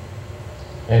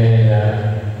 And then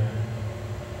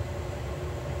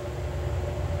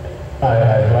I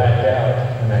blacked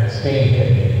out, and that steam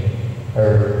hit me,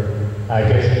 or I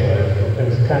guess it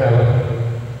was kind of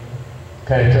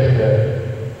took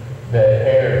the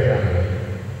air from me.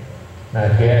 And I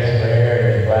gasped for air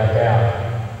and blacked out.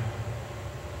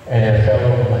 and it fell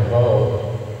over my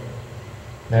bow.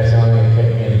 That's the only thing that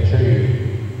kept me in the tree.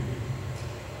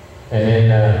 And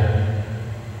then,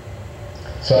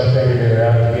 so I figured they were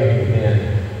out to get me then.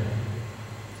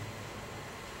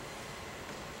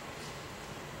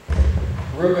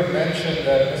 Ruben mentioned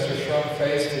that Mr. Shrum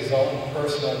faced his own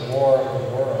personal war of the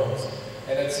worlds,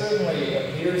 and it certainly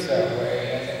appears that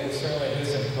way, and it was certainly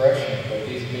his impression that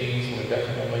these beings were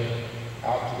definitely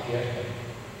out to get him.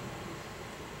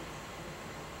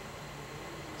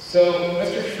 So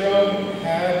Mr. Shrum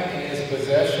had in his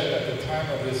possession at the time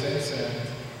of this incident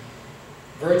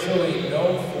virtually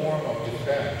no form of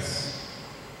defense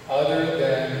other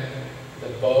than the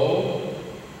bow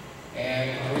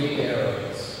and 3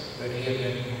 arrows that he had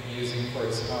been using for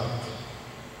his hunt.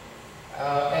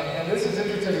 And this is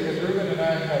interesting because Ruben and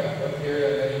I have appeared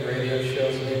on many radio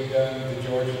shows. We've done the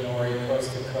George Norrie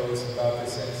Coast to Coast about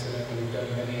this incident. We've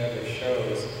done many other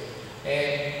shows.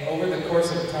 And over the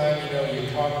course of time, you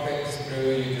talk things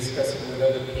through, you discuss it with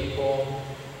other people.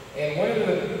 And one of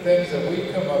the things that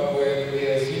we've come up with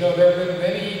is, there have been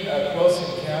many close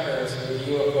encounters with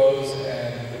UFOs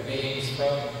and the beings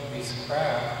from these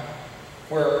craft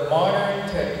where modern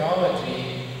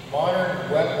technology, modern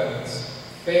weapons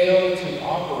fail to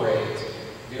operate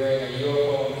during a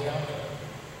UFO encounter.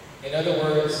 In other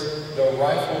words, the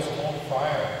rifles won't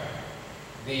fire.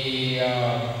 The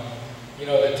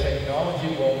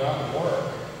technology will not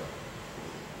work.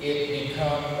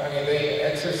 They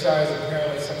exercise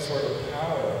apparently some sort of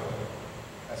power,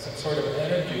 some sort of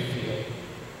energy field.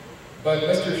 But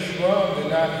Mr. Shrum did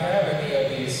not have any of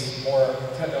these more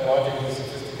technologically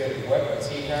sophisticated weapons.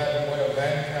 He had one of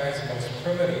mankind's most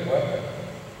primitive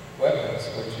weapons,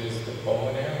 which is the bow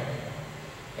and arrow.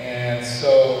 And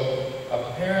so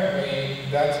apparently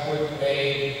that's what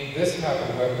made this type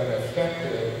of weapon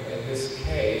effective in this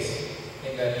case,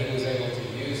 in that he was able to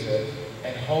use it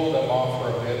and hold them off for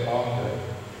a bit longer,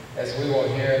 as we will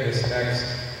hear in this next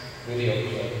video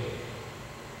clip.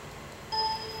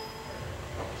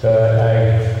 So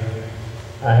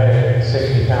I had a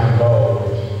 60-pound bow,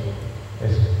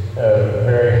 which is a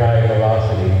very high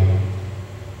velocity,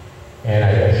 and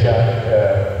I shot,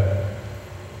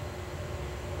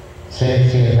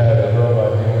 seeing as how the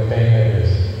robot, the only thing that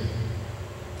was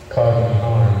causing me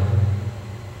harm,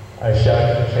 I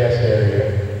shot the chest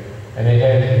area, and it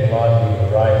had the velocity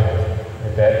of a rifle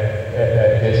at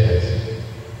that distance,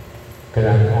 because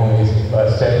I'm only about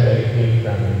 7 to 8 feet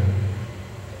from it.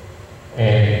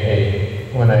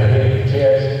 And when I hit the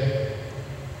chest,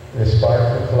 the spark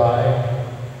would fly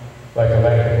like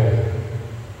electrical,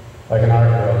 like an arc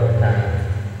welder kind of.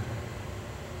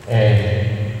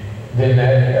 And then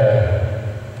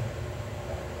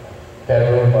that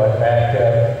robot backed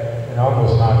up and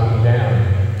almost knocked me down.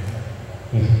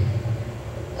 He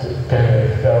kind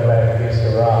of fell back against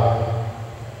the rock,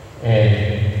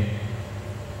 and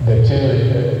the two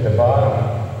at the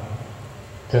bottom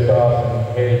took off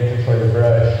and headed for the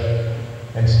brush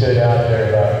and stood out there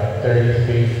about 30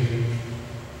 feet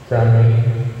from me.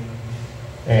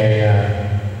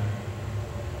 And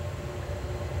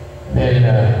then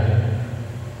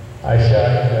I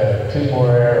shot 2 more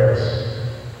arrows,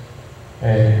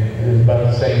 and it was about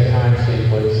the same time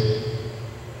sequence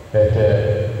that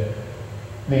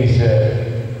these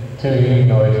 2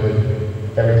 humanoids would,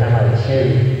 every time I would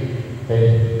shoot,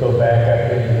 they'd go back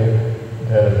up into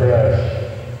the brush.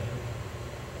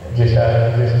 Just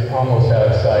almost out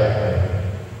of sight.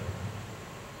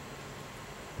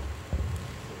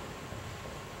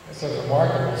 It's a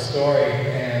remarkable story,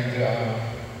 and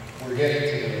we're getting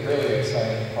to the really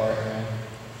exciting part now.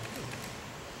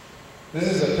 This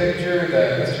is a picture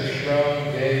that Mr.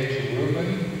 Shrum gave to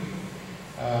Ruben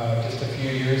just a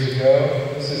few years ago.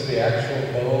 This is the actual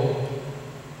bow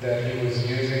that he was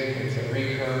using. It's a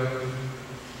recurve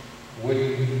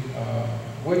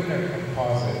wooden or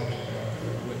composite.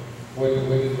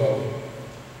 Wooden bow.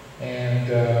 And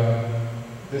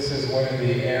this is one of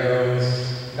the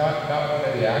arrows, not one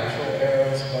of the actual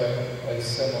arrows, but a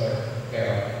similar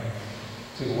arrow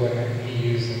to what he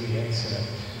used in the incident.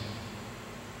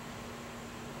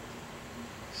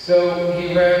 So he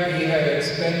had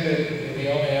expended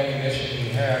the only ammunition he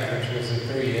had, which was the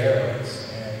 3 arrows,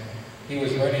 and he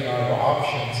was running out of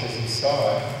options as he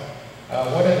saw it.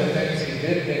 One of the things he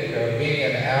did think of, being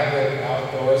an avid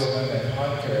outdoorsman and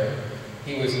hunter,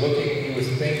 he was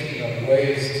thinking of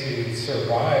ways to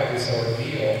survive this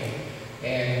ordeal.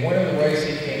 And one of the ways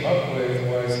he came up with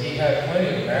was he had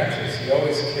plenty of matches. He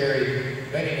always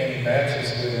carried many, many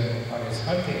matches with him on his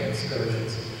hunting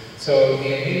excursions. So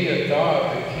the immediate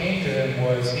thought that came to him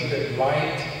was he could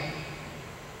light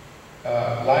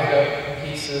up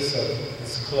pieces of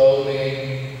his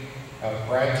clothing,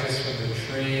 branches from the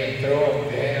tree and throw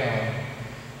them down,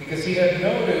 because he had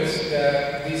noticed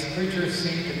that these creatures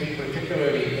seemed to be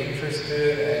particularly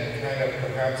interested and kind of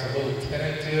perhaps a little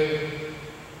tentative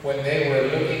when they were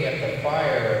looking at the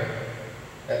fire,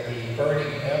 at the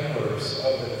burning embers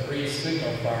of the 3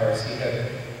 signal fires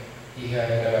he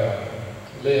had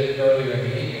lit earlier in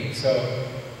the evening. So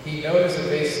he noticed that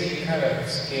they seemed kind of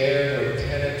scared or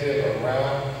tentative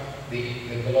around the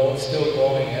still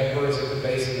glowing embers at the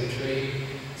base of the tree.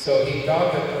 So he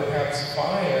thought that perhaps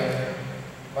fire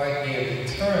might be a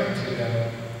deterrent to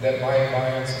them that might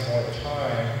buy them some more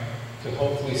time to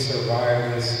hopefully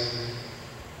survive this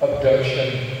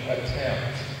abduction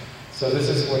attempt. So this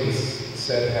is what he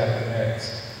said happened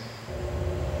next.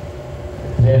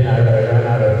 Then I ran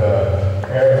out of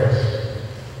arrows,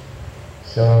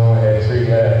 so I only had 3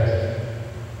 left.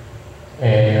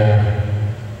 And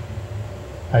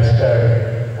I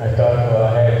thought,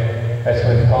 well, that's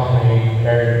when Palmy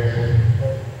aired.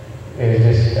 It was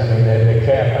just, I mean, the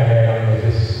cap I had on was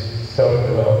just soaked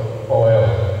with oil.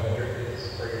 It's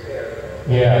for your hair.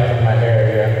 Yeah, for my hair,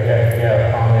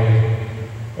 yeah, Palmy.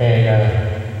 And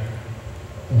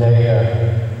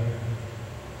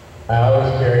I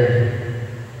always carried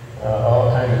all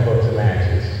kinds of books of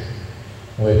matches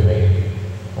with me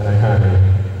when I hunted.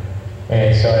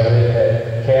 And so I lit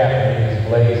that cap and it just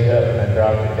blazed up and I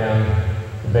dropped it down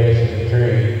the base of the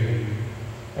tree.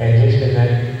 And just in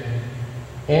that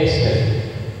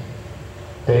instant,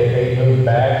 they moved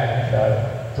back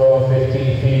about 12,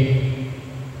 15 feet.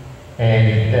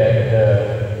 And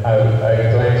I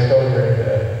glanced over at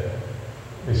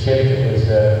the ship that was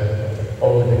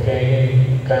over the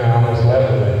canyon, kind of almost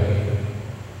level with me.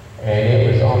 And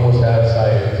it was almost out of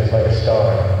sight, it was just like a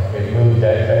star. It moved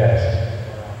that fast,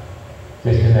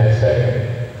 just in that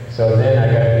second. So then I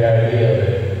got the idea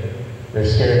that they're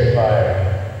scared of fire.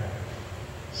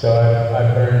 So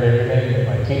I burned everything,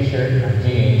 my t-shirt, my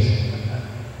jeans,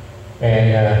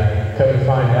 and come to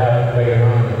find out later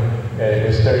on that it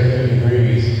was 32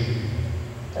 degrees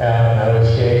out and I was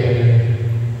shaking,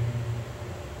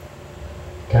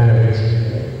 kind of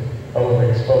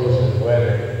overexposed to the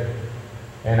weather.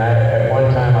 And at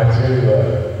one time I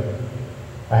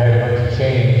had a bunch of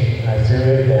change, I threw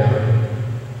it down,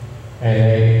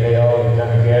 and they all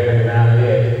kind of gathered around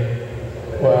it.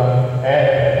 Well,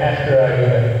 after I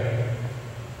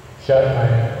shot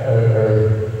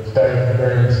or started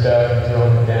burning stuff and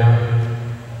throwing it down,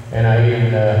 and I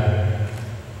even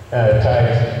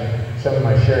tied some of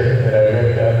my shirt that I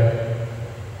ripped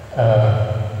up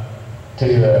to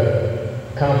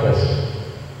a compass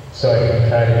so I could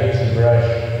try to hit some brush,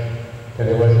 because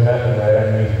there wasn't nothing right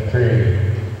underneath the tree.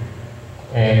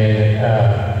 And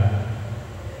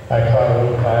I caught a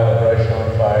little pile of brush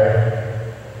on fire.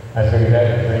 I figured that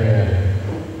would bring the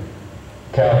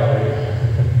cavalry.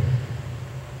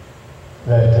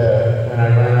 That when I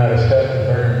run out of stuff to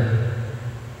burn,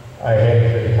 I head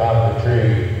for the top of the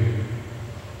tree.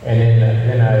 And then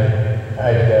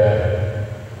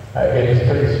it was a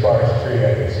pretty sparse tree, I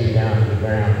could see down to the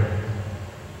ground.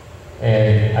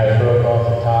 And I broke off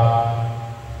the top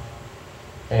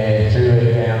and threw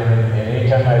it down. And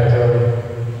anytime I throw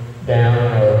down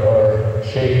or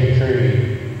shake the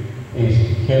tree, these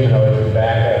humanoids would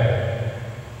back up.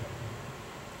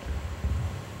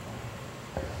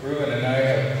 Ruben and I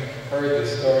have heard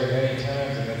this story many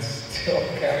times, and it's still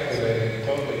captivating,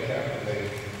 totally captivating,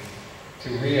 to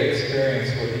re-experience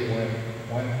what he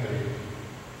went through.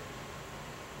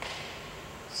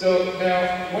 So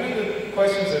now, one of the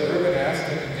questions that Ruben asked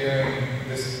him during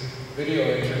this video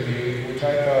interview, which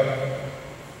I thought,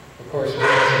 of course, Ruben's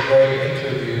a great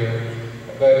interviewer,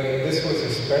 but this was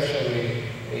especially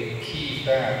a key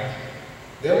fact.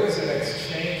 There was an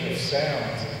exchange of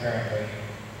sounds, apparently,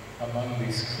 among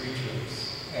these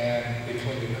creatures, and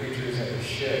between the creatures and the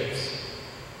ships.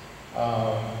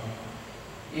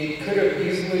 It could have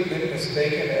easily been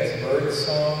mistaken as bird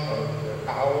song or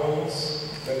owls,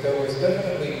 but there was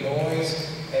definitely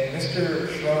noise, and Mr.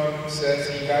 Schrum says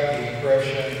he got the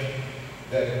impression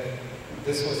that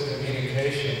this was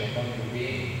communication among the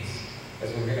beings,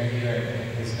 as we're going to hear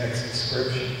in his next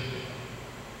description.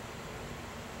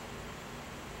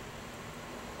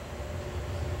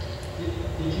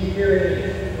 Did you hear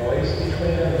any noise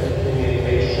between them in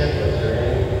communication? Was there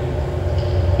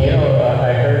any? You know,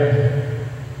 I heard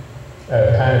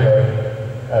kind of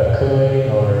a cooing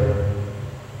or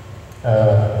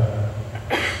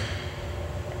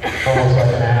almost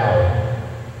like an owl,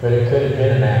 but it could have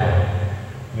been an owl,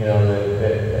 you know,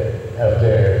 that up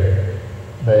there,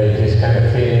 but it just kind of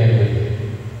fit in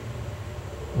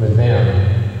with them.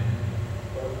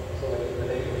 So when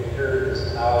they heard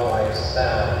this owl-like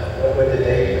sound, what did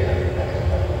they do?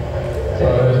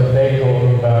 Well, they told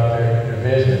them about their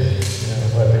business, you know,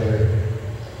 what they were,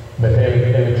 but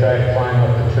they would try to climb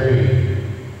up the tree.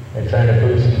 They're trying to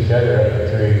boost each other up the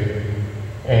tree.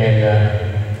 And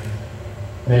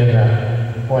then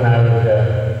when I would,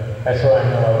 that's why I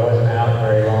know I wasn't out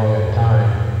very long at the time,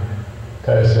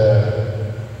 because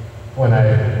when I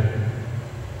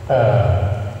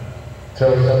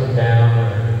throw something down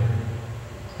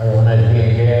or when I'd be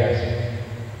in gas,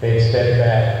 they'd step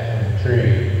back from the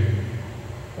tree.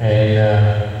 And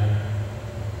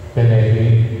then they'd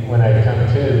be, when I'd come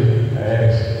to, I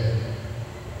had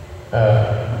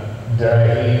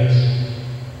dry heaves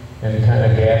and kind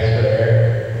of gas for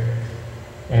air.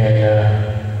 And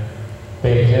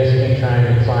they'd just be trying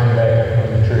to climb back up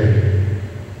on the tree.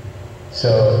 So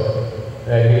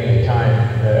that gave me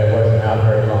time that I wasn't out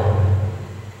very long.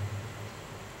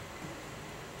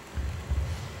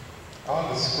 On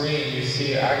the screen, you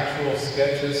see actual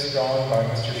sketches drawn by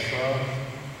Mr. Schrum.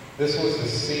 This was the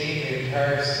scene, the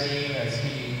entire scene as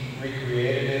he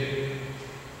recreated it.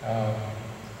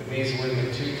 These were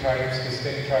the two types,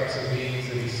 distinct types of beings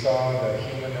that he saw, the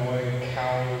humanoid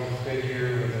cowled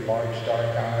figure with the large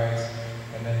dark eyes,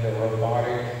 and then the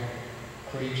robotic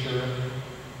creature.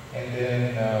 And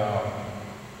then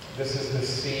this is the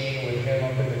scene with him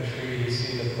up in the tree. You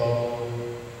see the bow,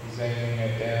 he's aiming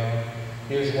it down.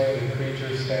 Here's one of the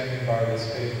creatures standing by this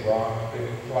big rock, big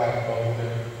flat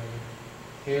boulder.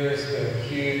 Here's the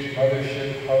huge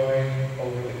mothership hovering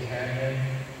over the canyon.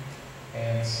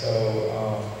 And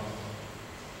so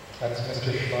that's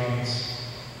Mr. Schlum's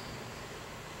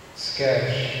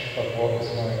sketch of what was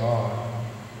going on.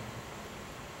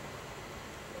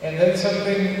 And then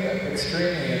something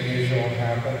extremely unusual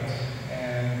happened,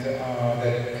 and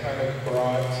that kind of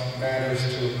brought matters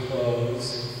to a close,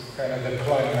 kind of the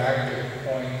climactic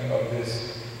point of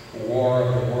this War of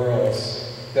the Worlds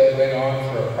that went on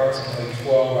for approximately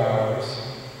 12 hours.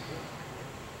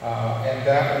 And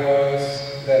that was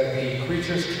that the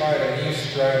creatures tried a new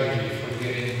strategy for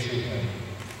getting to him,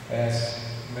 as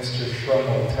Mr. Schrum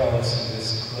will tell us in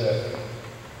this clip.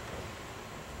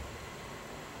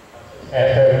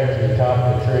 After I went to the top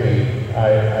of the tree, I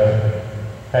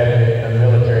had a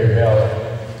military belt,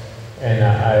 and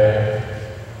I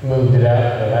moved it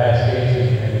out the last inch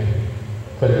and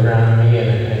put it around me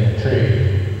and the tree.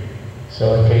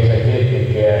 So in case I did get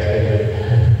gassed,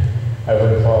 I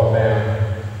wouldn't fall down.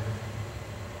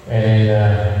 And then,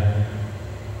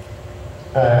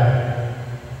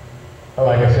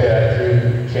 like I said, I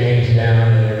threw chains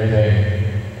down and everything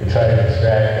to try to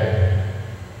distract them.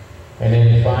 And then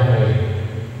finally,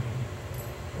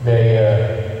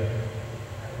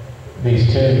 these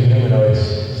two humanoids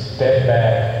stepped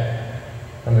back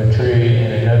from the tree,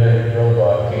 and another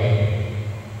robot came.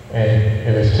 And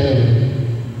it was two,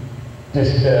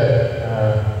 just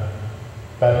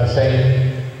about the same.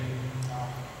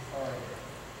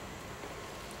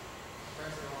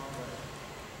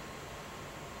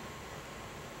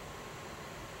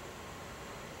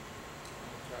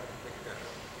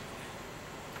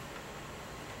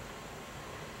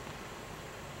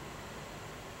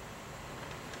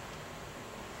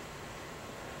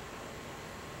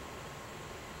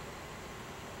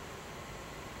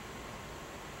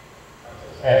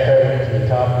 After I went to the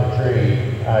top of the tree,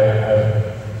 I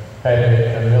had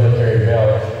a military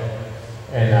belt,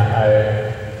 and I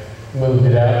moved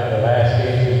it out the last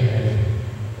inch and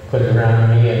put it around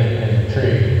me and the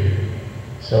tree.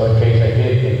 So in case I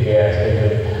did get gassed,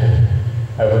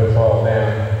 I wouldn't fall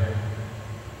down.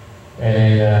 And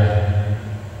then,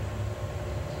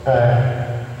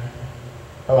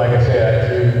 like I said, I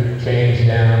threw chains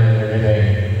down and everything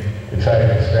to try to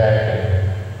distract them.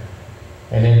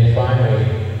 And then finally,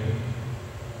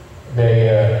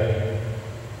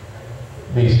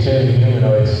 these two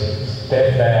humanoids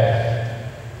stepped back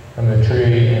from the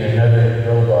tree, and another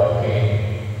robot came.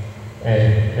 And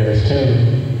it was two,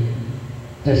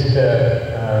 just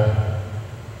about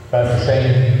the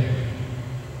same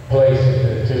place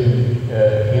that the two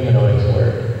humanoids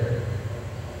were.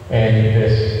 And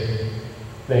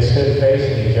they stood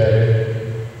facing each other,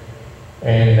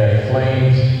 and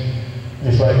flames,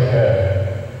 just like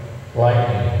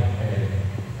lightning, and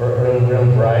real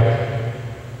bright,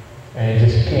 and it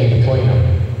just came between them.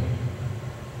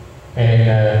 And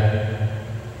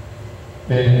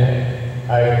then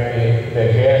the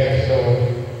gas is so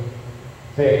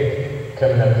thick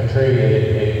coming up the tree that it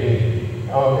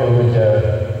would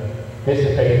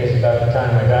dissipate just about the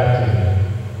time I got to you.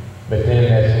 But then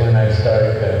that's when I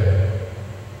started to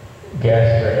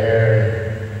gasp for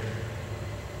air.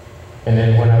 And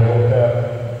then when I woke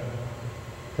up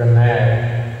from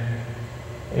that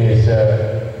is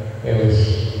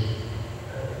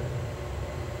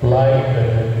light, but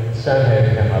the sun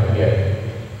hadn't come up yet.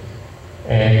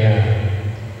 And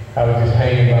I was just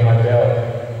hanging by my belt,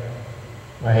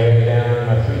 my head down,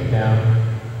 my feet down,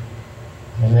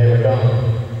 and they were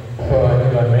gone. Well, I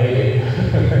knew I made it.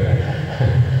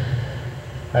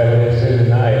 I lived through the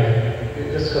night.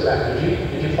 Just go back.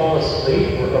 Did you fall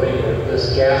asleep, or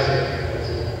this gas?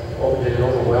 Did it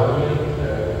overwhelm you?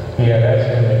 Yeah, that's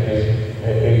when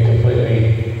it completely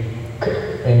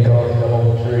engulfed the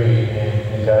whole tree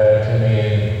and got up to me,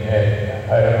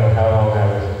 and I don't know how long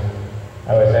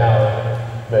I was out,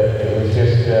 but it was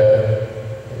just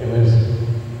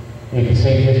you could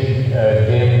see just a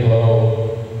dim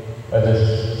glow of the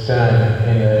sun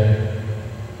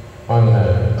on the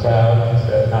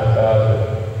clouds, not clouds,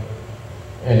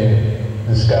 but in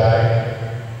the sky.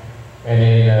 And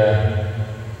then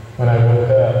when I woke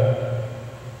up,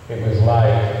 it was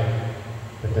light,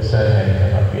 but the sun hadn't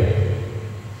come up yet.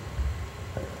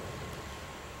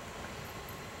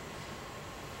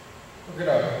 We're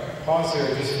going to pause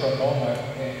here just for a moment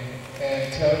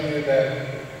and tell you that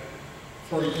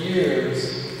for years,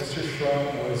 Mr.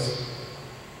 Schrum was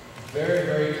very,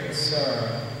 very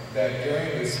concerned that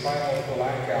during the spinal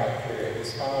blackout period, the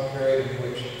spinal period in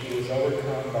which he was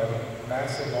overcome by the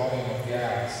massive volume of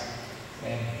gas,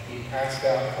 and he passed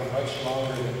out for much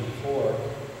longer than before,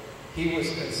 he was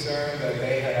concerned that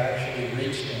they had actually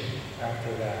reached him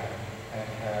after that and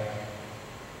had,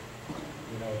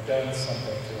 done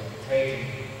something to him,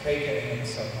 taken him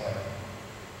somewhere.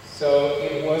 So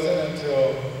it wasn't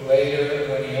until later,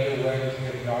 when he underwent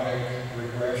hypnotic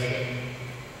regression,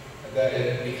 that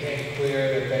it became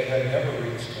clear that they had never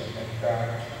reached him. In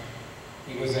fact,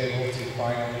 he was able to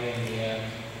finally, in the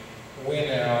end,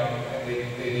 win out, and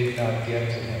they did not get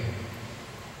to him.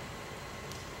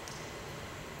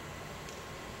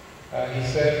 He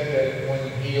said that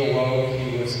when he awoke,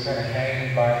 he was kind of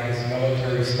hanging by his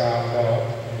military-style belt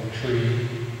in the tree.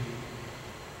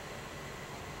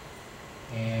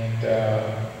 And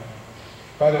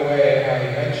by the way, I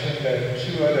mentioned that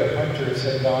 2 other hunters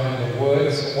had gone in the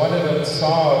woods. One of them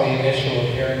saw the initial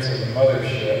appearance of the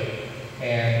mothership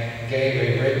and gave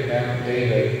a written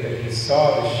affidavit that he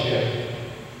saw the ship.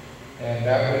 And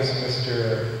that was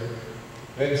Mr.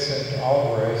 Vincent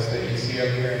Alvarez that you see up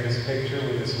here in this picture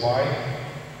with his wife.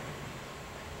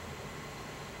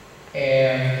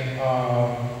 And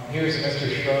here's Mr.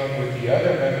 Schrum with the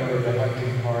other member of the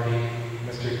hunting party,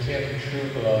 Mr. Tim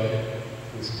Trueblood,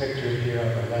 who's pictured here on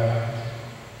the left.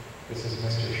 This is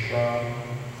Mr. Schrum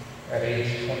at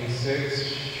age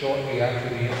 26, shortly after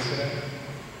the incident.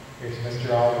 Here's Mr.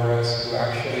 Alvarez, who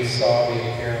actually saw the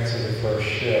appearance of the first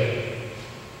ship.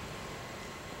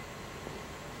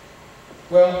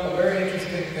 Well, a very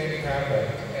interesting thing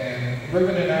happened, and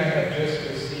Ruben and I have just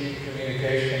received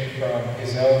communication from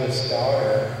his eldest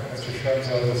daughter, Mr. Shrum's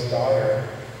eldest daughter.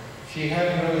 She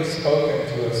hadn't really spoken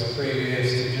to us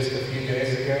previous to just a few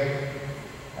days ago.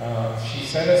 She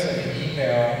sent us an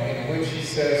email in which she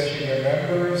says she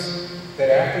remembers that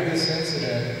after this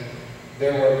incident,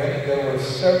 there were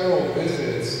several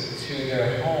visits to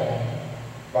their home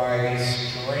by these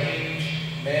strange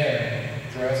men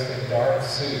dressed in dark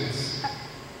suits.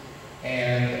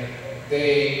 And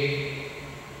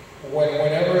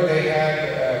whenever they had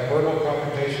a verbal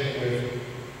confrontation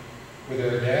with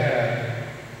their dad,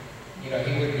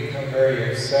 he would become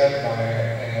very upset by it,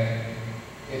 and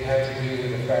it had to do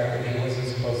with the fact that he wasn't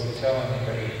supposed to tell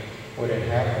anybody what had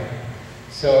happened.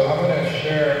 So I'm going to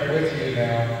share with you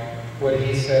now what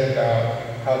he said about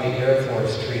how the Air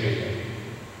Force treated him.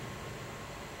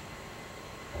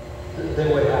 Then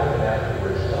what happened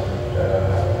afterwards?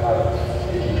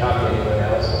 Did you talk to anyone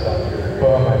else about your...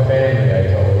 Well, my family,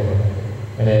 I told them.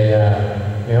 And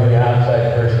then the only outside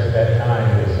person at that time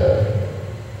was a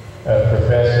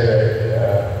professor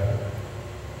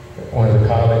at one of the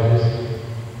colleges.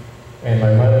 And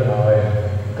my mother-in-law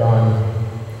had gone,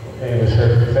 it was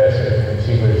her professor when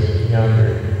she was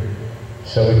younger.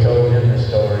 So we told him the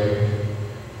story,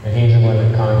 and he's the one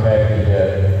that contacted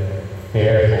the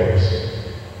Air Force.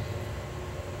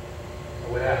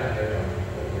 What happened there on the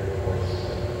Air Force?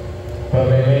 Well,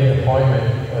 they made an appointment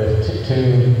with two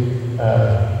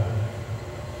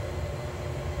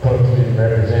posted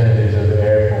representatives of the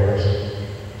Air Force,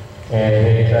 and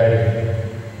they tried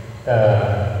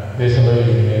to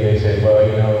disillusion me. They said, well,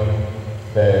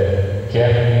 the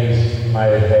Japanese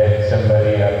might have had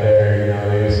somebody out there,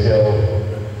 they were still,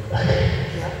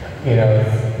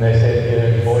 and they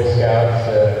said, Boy Scouts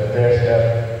dressed up,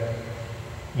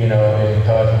 and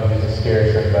taught them to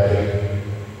scare somebody.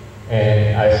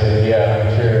 And I said, yeah, I'm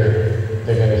sure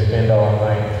they're going to spend all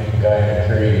night keeping a guy in a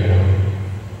tree,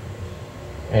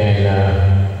 And,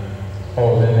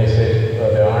 then they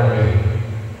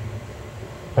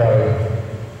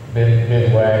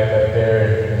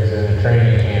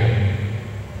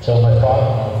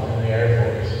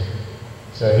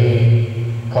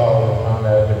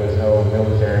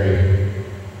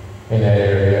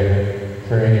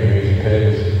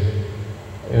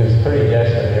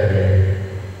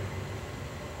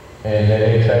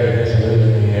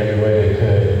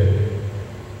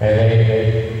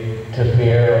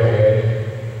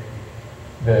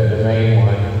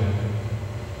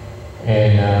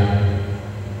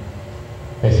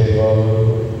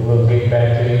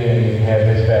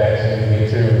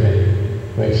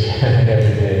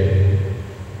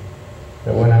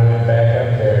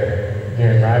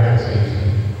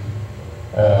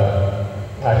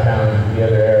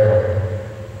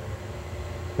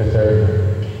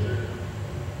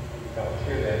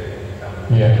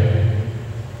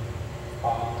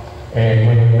And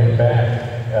when we went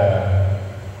back,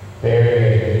 the area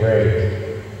had been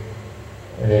raped.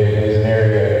 And it is an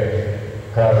area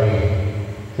probably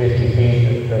 50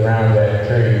 feet around that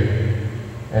tree.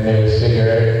 And there were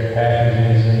cigarette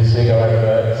packages and cigar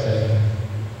butts. And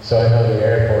so I know the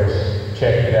Air Force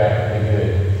checked it out pretty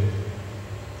good.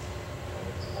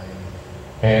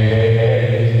 And they had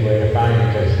an easy way to find it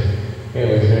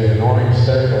because there's an orange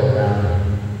circle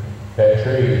around that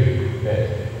tree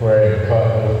where it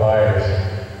caught little fires.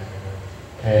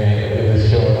 And it was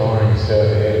showing orange, so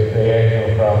they had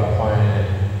no problem finding it.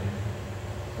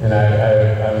 And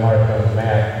I marked on the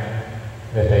map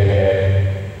that they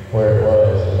had where it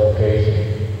was, the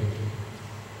location.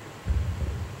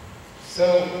 So,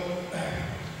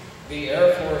 the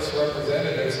Air Force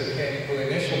representatives who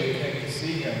initially came to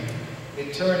see him,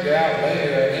 it turned out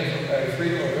later a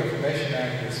Freedom of Information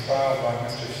Act was filed by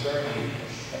Mr. Cerny,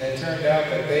 and it turned out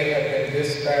that they had been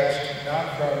dispatched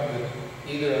not from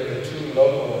either of the two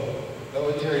local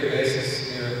military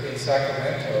bases in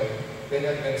Sacramento. They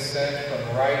had been sent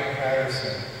from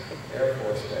Wright-Patterson Air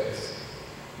Force Base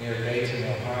near Dayton,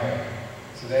 Ohio.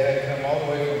 So they had come all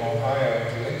the way from Ohio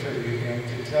to interview him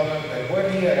to tell him that what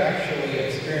he had actually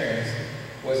experienced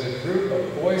was a group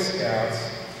of Boy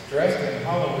Scouts dressed in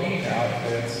Halloween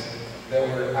outfits that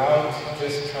were out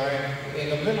just in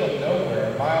the middle of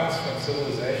nowhere, miles from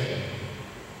civilization.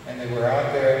 And they were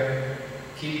out there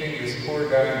keeping this poor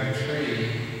guy in the tree.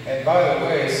 And by the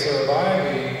way,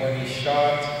 surviving when he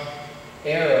shot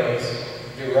arrows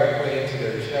directly into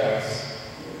their chests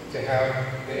to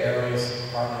have the arrows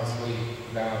harmlessly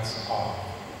bounce off.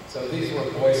 So these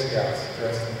were Boy Scouts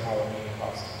dressed in Halloween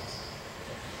costumes.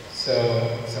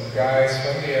 So some guys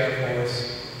from the Air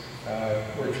Force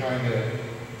were trying to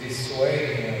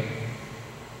dissuade him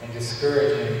and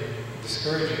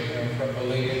discouraging him from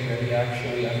believing that he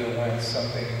actually underwent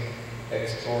something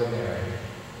extraordinary.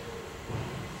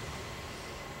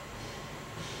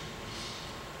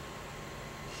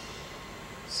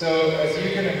 So, as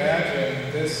you can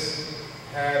imagine, this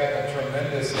had a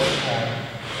tremendous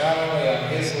impact, not only on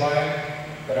his life,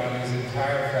 but on his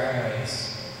entire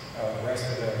family's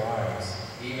rest of their lives,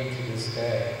 even to this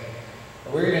day.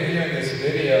 We're going to hear in this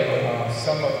video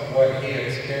some of what he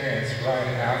experienced right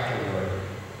afterward.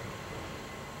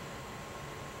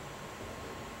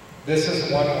 This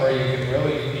is one where you can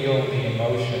really feel the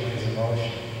emotion, his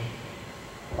emotion.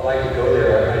 I'd like to go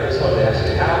there. I just wanted to ask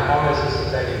you, how has this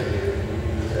affected you?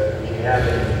 Did you have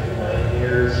any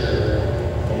years or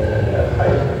any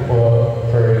fight?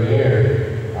 Well, for a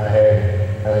year, I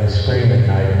had screaming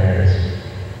nightmares.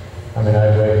 I mean,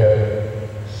 I'd wake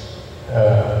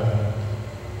up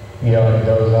yelling,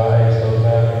 those eyes,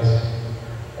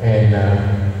 and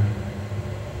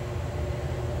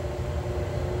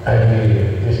I'd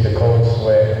be just a cold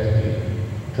sweat, just be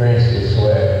drenched with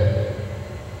sweat.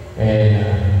 And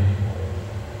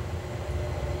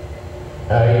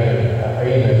I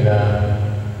even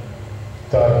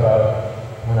thought about,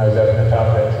 when I was up at the top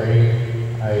of that tree,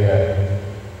 I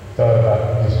thought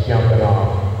about just jumping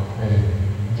off and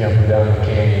jumping down the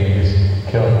canyon and just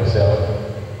killing myself.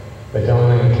 But the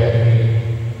only thing that kept me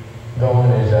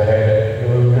going is I had a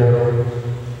little girl,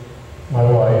 my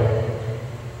wife,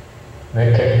 and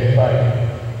that kept me fighting.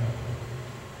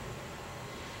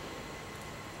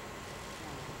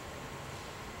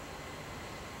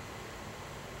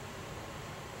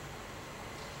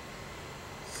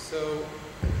 So,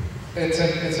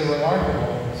 it's a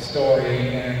remarkable story,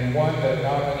 and one that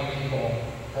not many people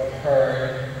have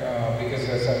heard, because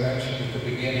as I mentioned at the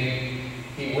beginning,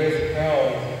 he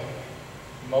withheld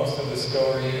most of the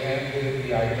story and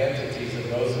the identities of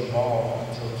those involved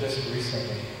until just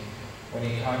recently, when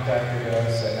he contacted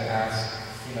us and asked,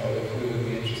 if we would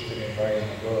be interested in writing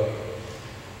a book.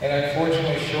 And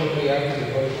unfortunately, shortly after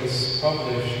the book was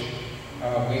published,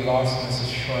 we lost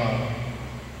Mrs. Shrum,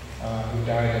 who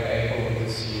died in April of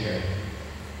this year.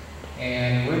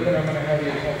 And Ruben, I'm going to have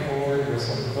you come forward with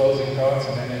some closing thoughts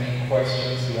and then any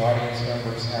questions the audience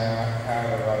members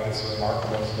have about this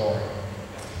remarkable story.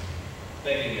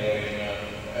 Thank you, Noe.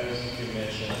 As you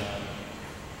mentioned,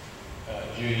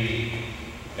 Judy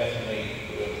definitely,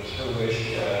 it was her wish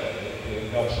to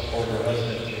help support her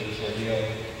husband through this ordeal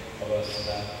of us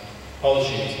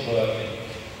publishing this book.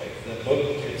 And the book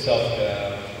itself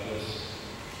was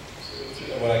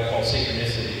what I call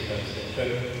synchronicity, because it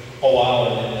took a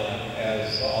while, and then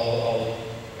as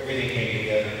everything came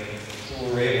together, so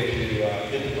we were able to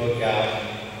get the book out,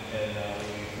 and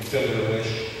we fulfilled her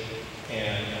wish.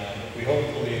 And we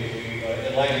hopefully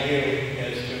enlighten you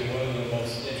as to one of the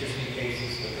most interesting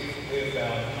cases that we've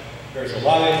found. There's a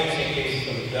lot of interesting cases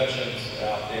of abductions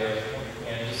out there,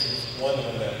 and this is one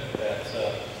of them that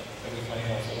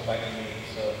inviting me.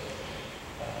 So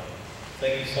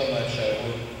thank you so much.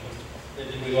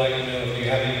 We'd like to know if you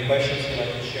have any questions you'd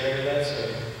like to share with us,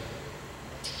 or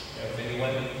if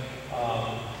anyone.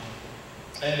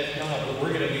 And if not,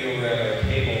 we're going to be over at our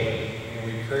table, and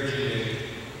we encourage you to,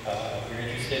 if you're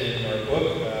interested in our book,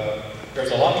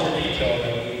 there's a lot more detail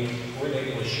than we weren't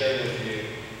able to share with you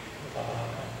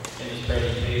in this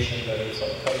presentation, but it's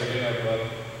covered in our book.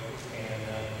 And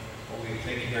we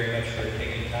thank you very much for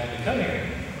taking the time to come here.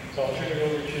 So I'll turn it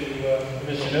over to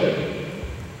Mr. Noe.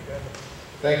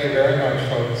 Thank you very much,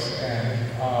 folks. And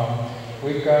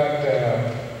we've got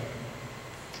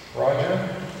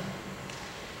Roger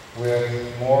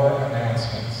with more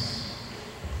announcements.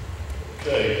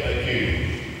 Okay, thank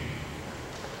you.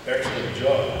 Excellent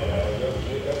job. That was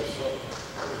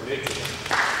ridiculous.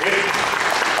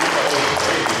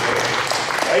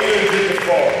 I even did the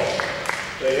forest.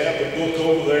 They have the book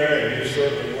over there, and you're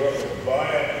certainly welcome to buy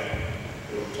it.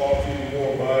 It'll talk to you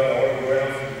more about it,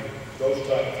 autograph, those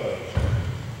type of things.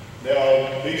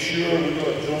 Now, be sure we're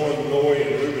going to join Noe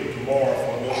and Ruben tomorrow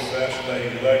for another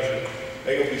fascinating lecture.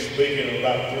 They're going to be speaking at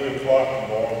about 3 o'clock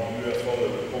tomorrow on the UFO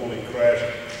that reportedly crashed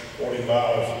 40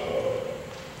 miles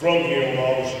from here on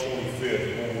August 25th.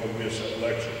 You won't want to miss that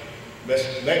lecture.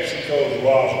 Mexico's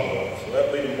Roswell, so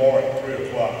that'll be tomorrow at 3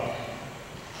 o'clock.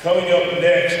 Coming up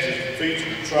next is the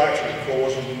featured attraction, of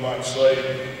course, as you might say.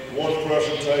 One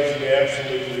presentation you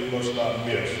absolutely must not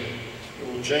miss. It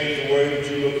will change the way that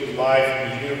you look at life in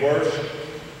the universe.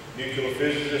 Nuclear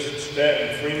physicist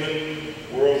Stanton Friedman,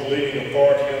 the world's leading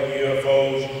authority on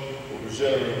UFOs, will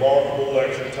present a remarkable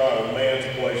lecture titled Man's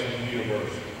Place in the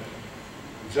Universe.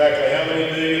 Exactly how many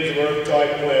millions of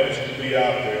Earth-type planets can be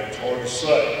out there, it's hard to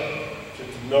say,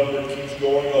 since the number keeps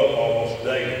going up almost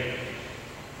daily.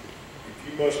 If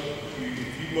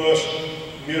you must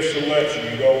miss the lecture,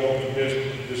 you don't want to miss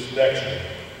this next one,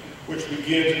 which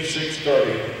begins at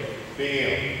 6:30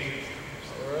 p.m.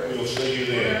 We'll see you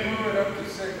then. We're going to move it up to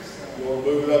 6. You want to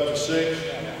move it up to 6?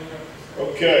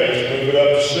 Okay, let's move it up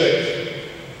to 6.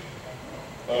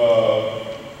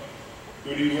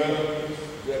 Who do you have?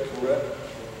 Is that correct?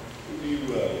 Who do you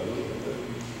have?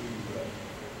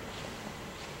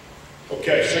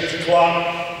 Okay, 6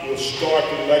 o'clock, we'll start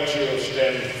the lecture of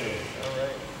Stanton Friedman. All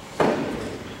right.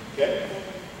 Okay?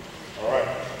 All right.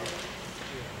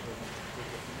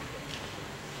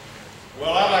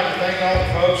 Well, I'd like to thank all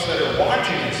the folks that are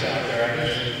watching us out there. I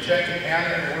just checked and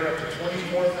counted, and we're up to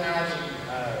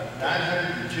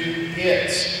 24,902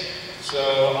 hits. So,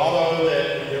 although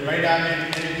that there may not be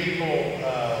many people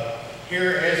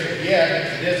here as of yet,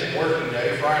 because it is a working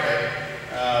day, Friday,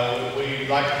 we'd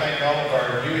like to thank all of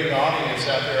our viewing audience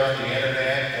out there on the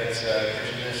internet that's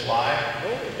catching this live.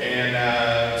 And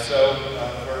so,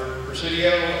 for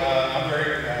Presidio, I'm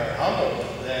very humbled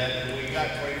that we got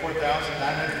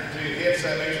 24,902 hits.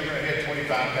 That means we're going to hit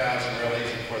 25,000 real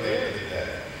easy before the end of the day.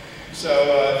 So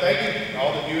thank you,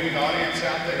 all the viewing audience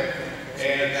out there.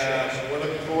 And we're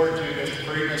looking forward to Mr.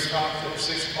 Friedman's talk at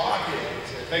 6 o'clock.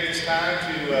 Take this time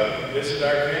to visit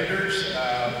our vendors.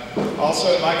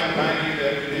 Also, I'd like to remind you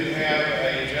that we do have a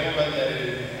gentleman that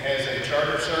has a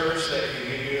charter service that can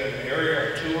give you an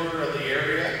aerial tour of the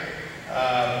area.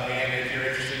 And if you're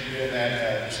interested in doing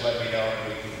that, just let me know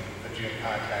and we can put you in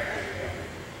contact with him.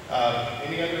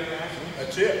 Any other announcements?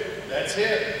 That's it. That's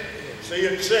it. See you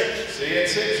at 6. See you at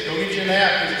 6. Go get you a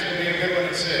nap because it's going to be a good one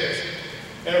at 6.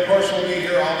 And of course, we'll be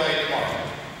here all day tomorrow.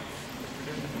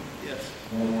 Yes.